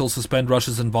 Putin says he'll suspend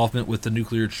Russia's involvement with the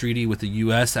nuclear treaty with the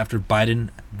U.S. after Biden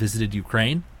visited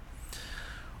Ukraine.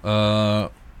 And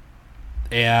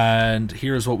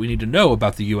here's what we need to know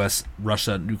about the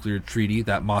U.S.-Russia nuclear treaty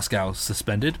that Moscow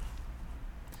suspended.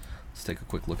 Let's take a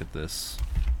quick look at this.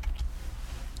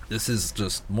 This is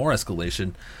just more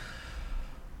escalation.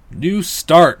 New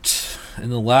start in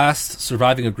the last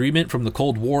surviving agreement from the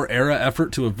Cold War era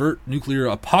effort to avert nuclear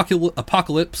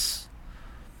apocalypse.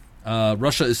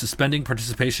 Russia is suspending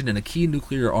participation in a key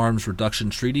nuclear arms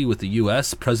reduction treaty with the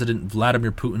U.S. President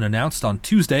Vladimir Putin announced on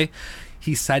Tuesday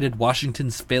he cited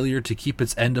Washington's failure to keep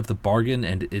its end of the bargain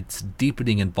and its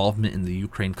deepening involvement in the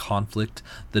Ukraine conflict.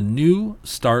 The New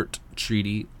START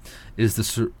treaty is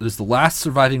the last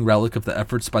surviving relic of the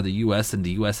efforts by the U.S. and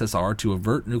the USSR to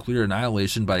avert nuclear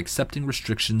annihilation by accepting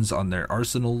restrictions on their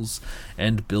arsenals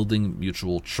and building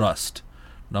mutual trust.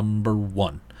 Number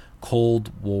 1.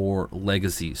 Cold War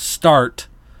legacy. START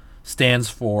stands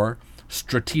for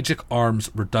Strategic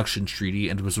Arms Reduction Treaty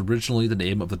and was originally the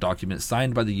name of the document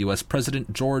signed by the U.S.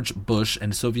 President George Bush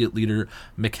and Soviet leader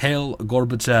Mikhail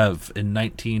Gorbachev in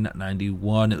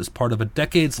 1991. It was part of a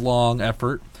decades-long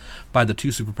effort by the two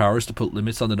superpowers to put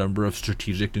limits on the number of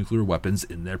strategic nuclear weapons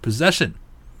in their possession,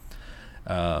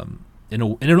 in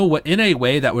a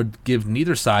way that would give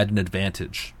neither side an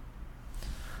advantage.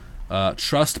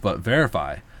 Trust but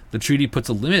verify. The treaty puts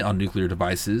a limit on nuclear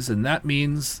devices, and that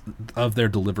means of their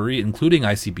delivery, including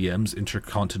ICBMs,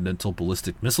 intercontinental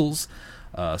ballistic missiles,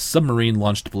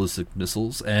 submarine-launched ballistic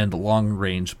missiles, and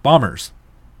long-range bombers.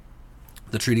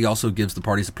 The treaty also gives the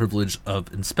parties the privilege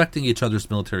of inspecting each other's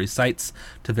military sites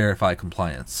to verify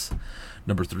compliance.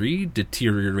 Number 3,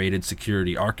 deteriorated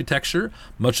security architecture.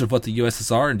 Much of what the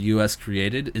USSR and U.S.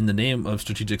 created in the name of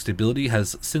strategic stability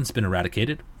has since been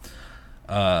eradicated.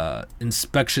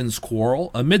 Inspections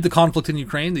quarrel. Amid the conflict in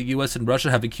Ukraine, the U.S. and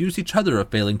Russia have accused each other of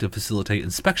failing to facilitate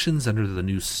inspections under the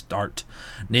New START.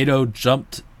 NATO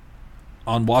jumped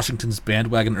on Washington's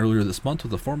bandwagon earlier this month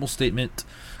with a formal statement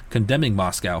condemning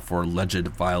Moscow for alleged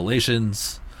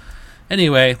violations.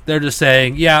 Anyway, they're just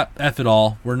saying, yeah, F it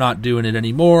all. We're not doing it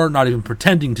anymore, not even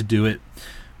pretending to do it.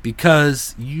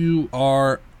 Because you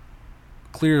are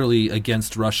clearly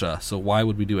against Russia, so why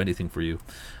would we do anything for you?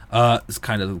 It's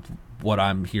kind of what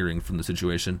I'm hearing from the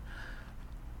situation.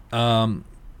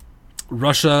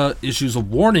 Russia issues a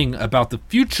warning about the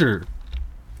future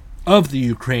of the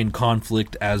Ukraine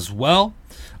conflict as well.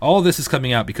 All this is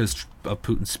coming out because of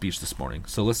Putin's speech this morning.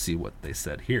 So let's see what they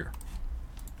said here.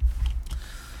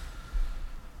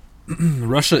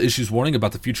 Russia issues warning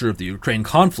about the future of the Ukraine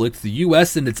conflict. The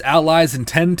U.S. and its allies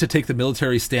intend to take the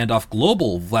military standoff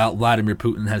global, Vladimir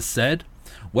Putin has said.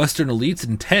 Western elites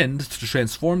intend to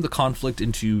transform the conflict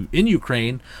in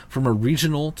Ukraine from a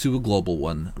regional to a global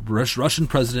one, Russian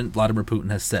President Vladimir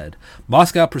Putin has said.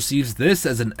 Moscow perceives this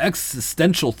as an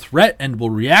existential threat and will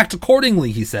react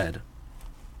accordingly, he said.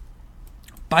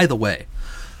 By the way,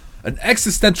 an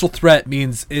existential threat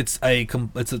means it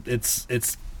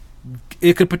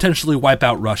could potentially wipe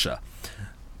out Russia.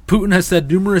 Putin has said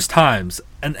numerous times,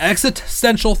 an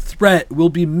existential threat will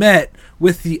be met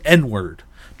with the N-word.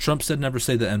 Trump said never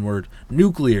say the N-word.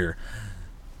 Nuclear.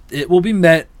 It will be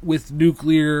met with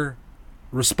nuclear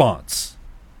response.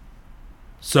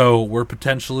 So we're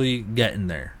potentially getting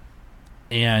there.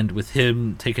 And with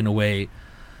him taking away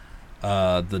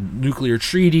the nuclear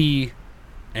treaty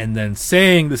and then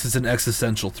saying this is an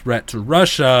existential threat to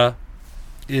Russia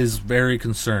is very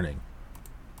concerning.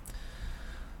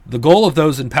 The goal of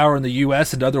those in power in the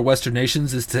U.S. and other Western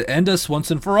nations is to end us once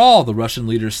and for all, the Russian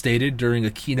leader stated during a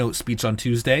keynote speech on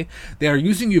Tuesday. They are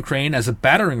using Ukraine as a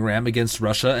battering ram against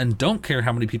Russia and don't care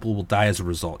how many people will die as a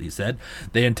result, he said.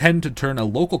 They intend to turn a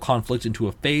local conflict into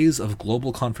a phase of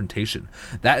global confrontation.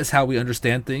 That is how we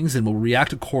understand things and will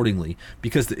react accordingly,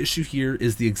 because the issue here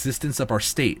is the existence of our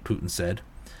state, Putin said.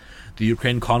 The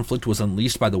Ukraine conflict was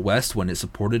unleashed by the West when it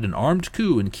supported an armed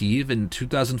coup in Kyiv in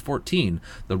 2014,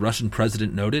 the Russian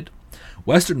president noted.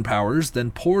 Western powers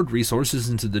then poured resources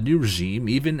into the new regime,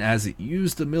 even as it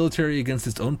used the military against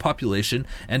its own population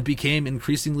and became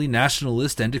increasingly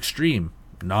nationalist and extreme.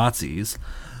 Nazis.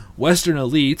 Western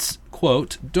elites,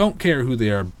 quote, don't care who they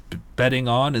are betting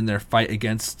on in their fight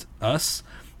against us,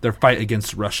 their fight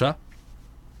against Russia.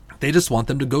 They just want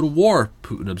them to go to war,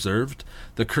 Putin observed.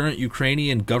 The current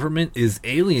Ukrainian government is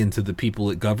alien to the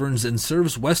people it governs and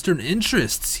serves Western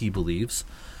interests, he believes.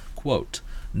 Quote,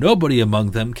 nobody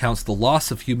among them counts the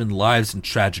loss of human lives and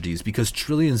tragedies because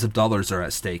trillions of dollars are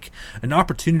at stake. An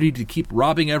opportunity to keep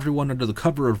robbing everyone under the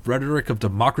cover of rhetoric of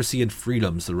democracy and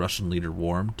freedoms, the Russian leader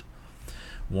warned.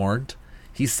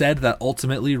 He said that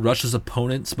ultimately Russia's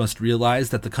opponents must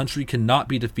realize that the country cannot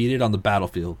be defeated on the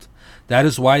battlefield. That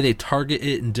is why they target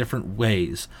it in different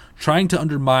ways, trying to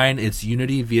undermine its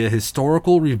unity via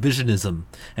historical revisionism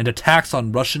and attacks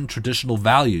on Russian traditional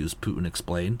values, Putin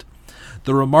explained.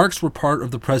 The remarks were part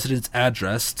of the president's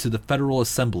address to the Federal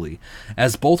Assembly,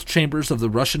 as both chambers of the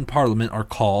Russian parliament are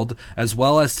called, as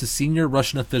well as to senior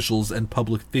Russian officials and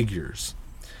public figures.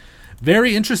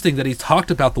 Very interesting that he talked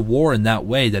about the war in that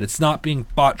way, that it's not being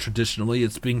fought traditionally,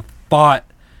 it's being fought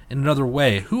in another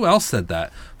way. Who else said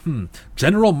that?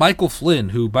 General Michael Flynn,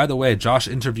 who, by the way, Josh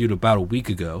interviewed about a week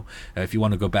ago, if you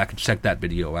want to go back and check that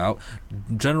video out.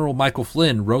 General Michael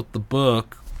Flynn wrote the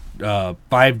book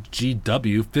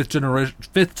 5GW,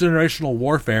 Fifth Generational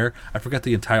Warfare. I forget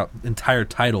the entire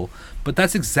title, but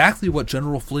that's exactly what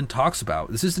General Flynn talks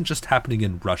about. This isn't just happening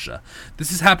in Russia.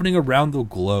 This is happening around the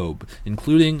globe,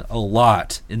 including a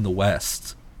lot in the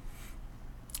West,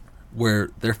 where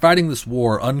they're fighting this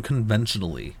war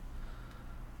unconventionally.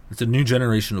 It's a new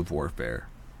generation of warfare.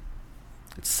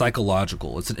 It's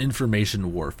psychological. It's an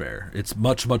information warfare. It's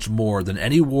much, much more than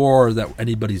any war that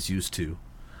anybody's used to.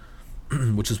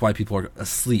 Which is why people are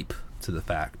asleep to the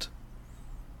fact.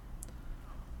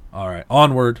 All right,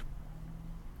 onward.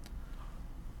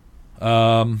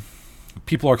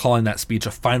 People are calling that speech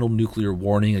a final nuclear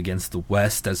warning against the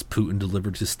West as Putin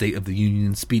delivered his State of the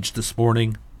Union speech this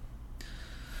morning.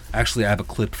 Actually, I have a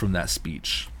clip from that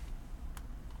speech.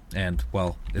 And,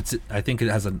 well, I think it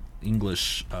has an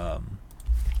English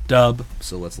dub,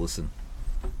 so let's listen.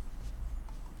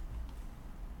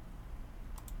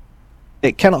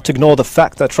 It cannot ignore the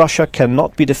fact that Russia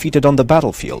cannot be defeated on the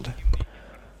battlefield.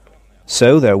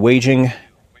 So they're waging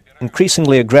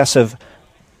increasingly aggressive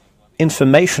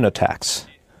information attacks.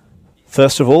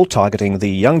 First of all, targeting the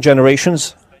young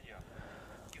generations,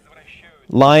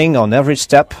 lying on every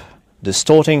step,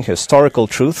 distorting historical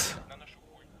truth,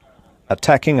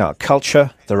 attacking our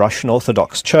culture, the Russian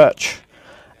Orthodox Church,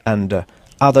 and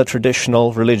other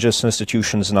traditional religious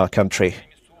institutions in our country.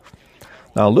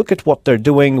 Now look at what they're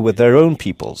doing with their own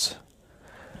peoples.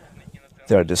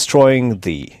 They're destroying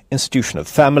the institution of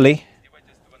family,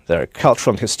 their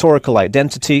cultural and historical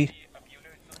identity,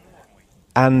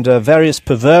 and various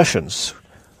perversions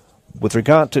with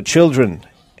regard to children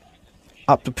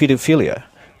up to pedophilia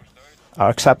are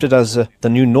accepted as the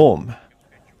new norm,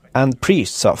 and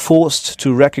priests are forced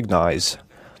to recognize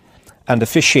and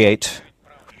officiate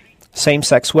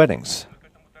same-sex weddings.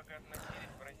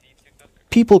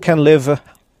 People can live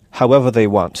however they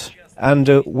want, and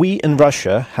we in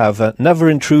Russia have never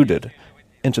intruded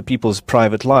into people's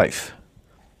private life,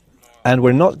 and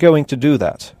we're not going to do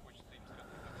that.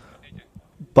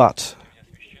 But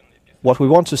what we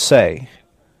want to say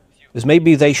is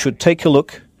maybe they should take a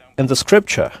look in the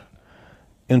scripture,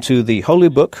 into the holy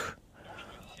book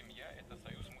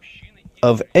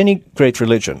of any great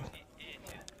religion.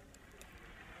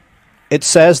 It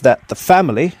says that the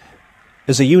family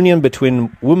is a union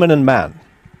between woman and man.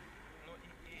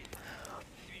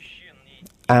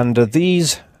 And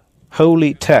these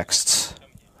holy texts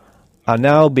are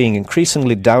now being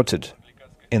increasingly doubted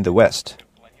in the West.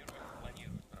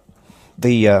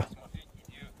 The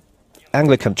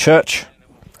Anglican Church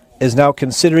is now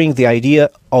considering the idea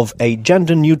of a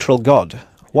gender-neutral God.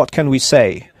 What can we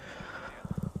say?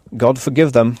 God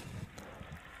forgive them.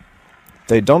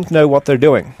 They don't know what they're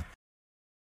doing.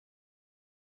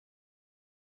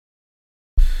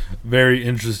 Very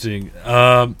interesting.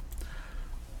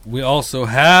 We also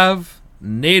have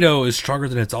NATO is stronger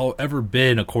than it's ever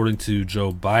been, according to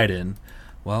Joe Biden.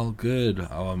 Well, good.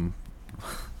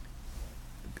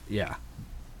 Yeah.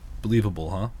 Believable,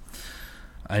 huh?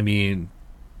 I mean,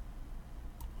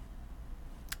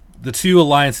 the two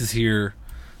alliances here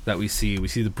that we see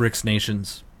the BRICS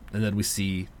nations, and then we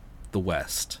see the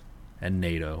West and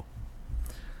NATO.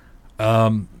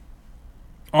 Army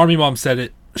Mom said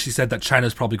it. She said that China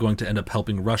is probably going to end up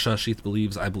helping Russia. She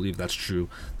believes, I believe that's true.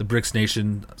 The BRICS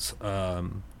nations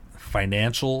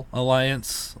financial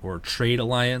alliance or trade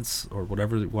alliance or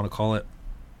whatever you want to call it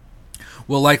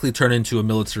will likely turn into a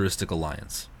militaristic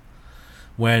alliance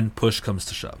when push comes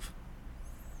to shove.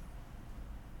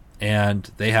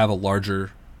 And they have a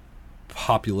larger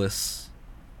populace,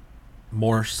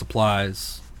 more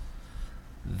supplies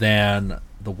than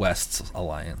the West's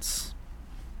alliance.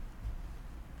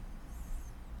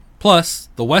 Plus,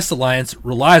 the West Alliance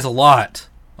relies a lot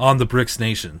on the BRICS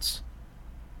nations.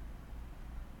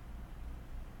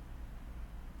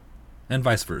 And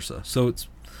vice versa. So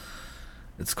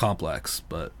it's complex,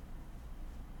 but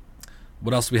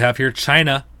what else do we have here?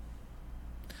 China.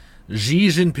 Xi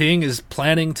Jinping is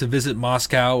planning to visit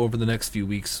Moscow over the next few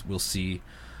weeks. We'll see.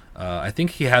 I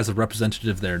think he has a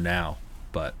representative there now,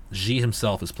 but Xi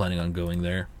himself is planning on going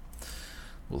there.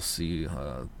 We'll see.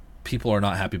 People are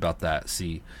not happy about that.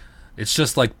 See, it's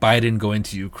just like Biden going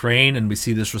to Ukraine, and we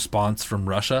see this response from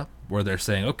Russia where they're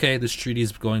saying, okay, this treaty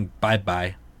is going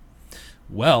bye-bye.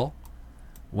 Well,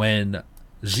 when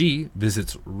Xi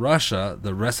visits Russia,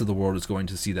 the rest of the world is going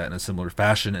to see that in a similar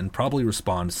fashion and probably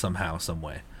respond somehow, some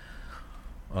way.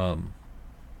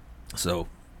 So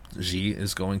Xi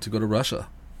is going to go to Russia.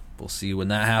 We'll see when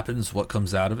that happens, what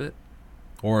comes out of it,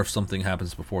 or if something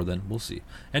happens before then, we'll see.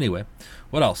 Anyway,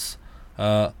 what else?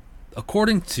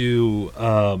 According to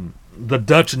the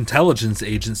Dutch intelligence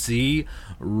agency,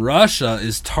 Russia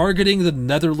is targeting the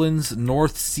Netherlands'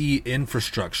 North Sea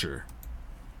infrastructure.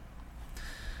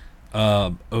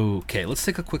 Okay, let's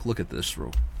take a quick look at this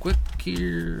real quick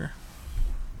here.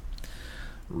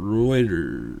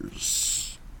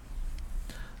 Reuters.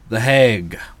 The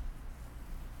Hague.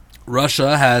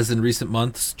 Russia has in recent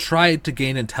months tried to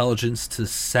gain intelligence to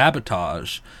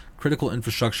sabotage critical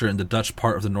infrastructure in the Dutch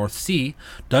part of the North Sea,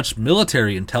 Dutch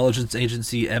military intelligence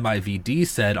agency MIVD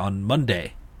said on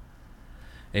Monday.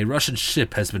 A Russian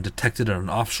ship has been detected on an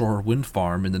offshore wind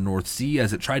farm in the North Sea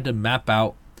as it tried to map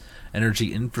out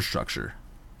energy infrastructure.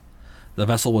 The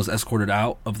vessel was escorted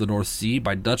out of the North Sea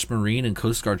by Dutch Marine and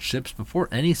Coast Guard ships before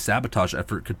any sabotage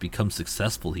effort could become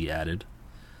successful, he added.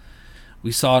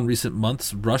 We saw in recent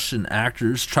months Russian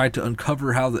actors tried to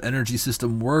uncover how the energy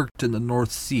system worked in the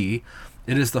North Sea.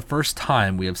 It is the first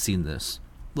time we have seen this.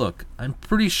 Look, I'm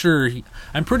pretty sure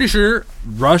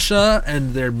Russia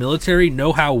and their military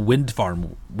know how wind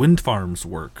farms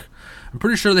work. I'm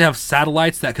pretty sure they have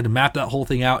satellites that could map that whole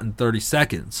thing out in 30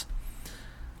 seconds.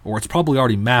 Or it's probably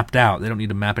already mapped out. They don't need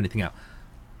to map anything out.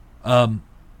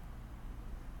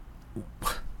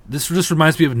 This just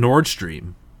reminds me of Nord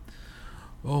Stream.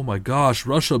 Oh my gosh,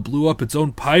 Russia blew up its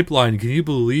own pipeline. Can you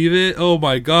believe it? Oh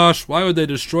my gosh, why would they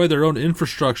destroy their own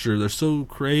infrastructure? They're so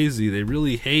crazy. They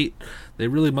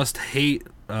really must hate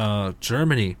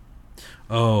Germany.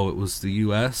 Oh, it was the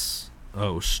U.S.?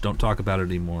 Oh, don't talk about it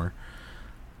anymore.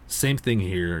 Same thing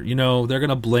here. You know, they're going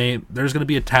to blame, there's going to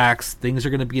be attacks, things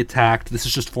are going to be attacked. This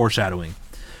is just foreshadowing.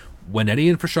 When any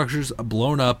infrastructure is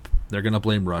blown up, They're going to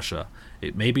blame Russia.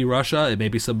 It may be Russia. It may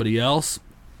be somebody else.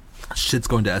 Shit's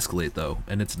going to escalate, though,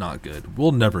 and it's not good.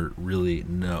 We'll never really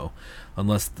know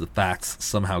unless the facts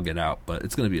somehow get out, but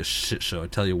it's going to be a shit show, I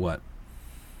tell you what.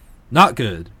 Not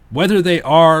good. Whether they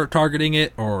are targeting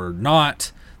it or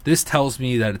not, this tells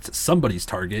me that it's somebody's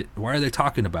target. Why are they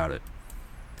talking about it?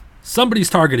 Somebody's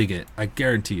targeting it, I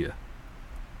guarantee you.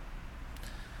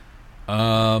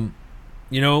 Of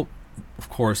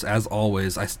course, as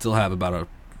always, I still have about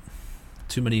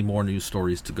too many more news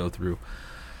stories to go through.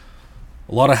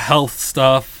 A lot of health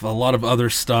stuff, a lot of other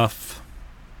stuff,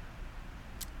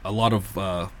 a lot of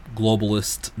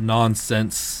globalist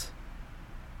nonsense.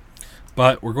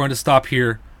 But we're going to stop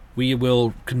here. We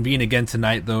will convene again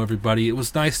tonight, though, everybody. It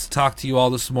was nice to talk to you all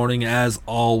this morning, as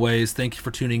always. Thank you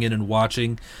for tuning in and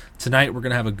watching. Tonight, we're going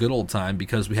to have a good old time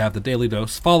because we have the Daily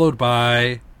Dose, followed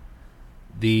by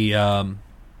the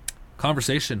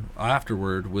conversation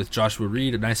afterward with Joshua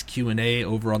Reed, a nice Q&A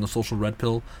over on the Social Red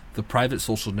Pill, the private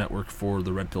social network for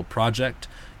the Red Pill Project.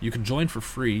 You can join for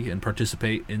free and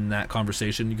participate in that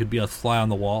conversation. You could be a fly on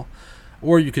the wall,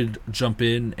 or you could jump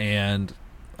in and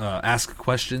ask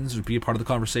questions or be a part of the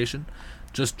conversation.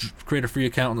 Just create a free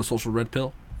account on the Social Red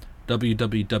Pill,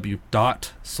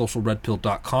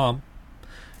 www.socialredpill.com.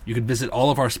 You can visit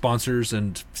all of our sponsors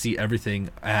and see everything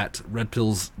at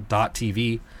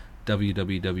redpills.tv,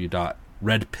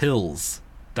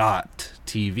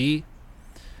 www.redpills.tv.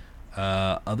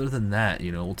 Other than that,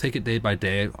 we'll take it day by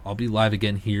day. I'll be live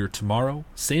again here tomorrow.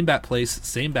 Same bat place,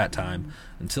 same bat time.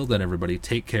 Until then, everybody,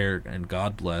 take care and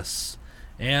God bless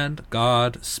and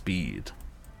Godspeed.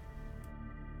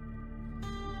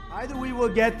 Either we will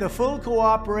get the full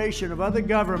cooperation of other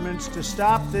governments to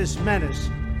stop this menace,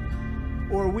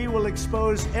 or we will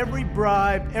expose every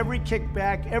bribe, every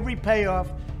kickback, every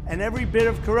payoff, and every bit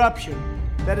of corruption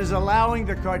that is allowing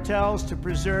the cartels to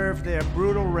preserve their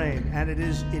brutal reign. And it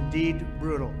is indeed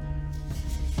brutal.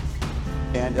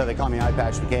 And they call me Eye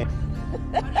Patch McCain.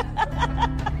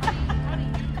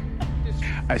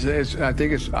 I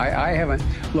haven't,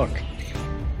 look.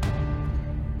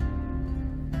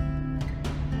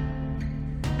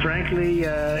 Frankly,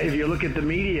 if you look at the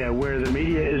media, where the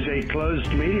media is a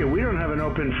closed media, we don't have an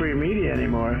open, free media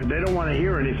anymore. They don't want to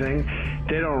hear anything.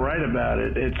 They don't write about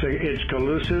it. It's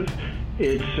collusive.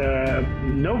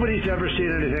 Nobody's ever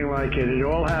seen anything like it. It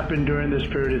all happened during this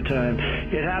period of time.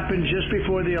 It happened just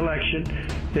before the election.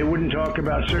 They wouldn't talk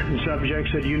about certain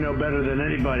subjects that you know better than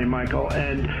anybody, Michael.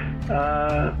 And,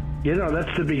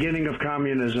 that's the beginning of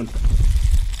communism.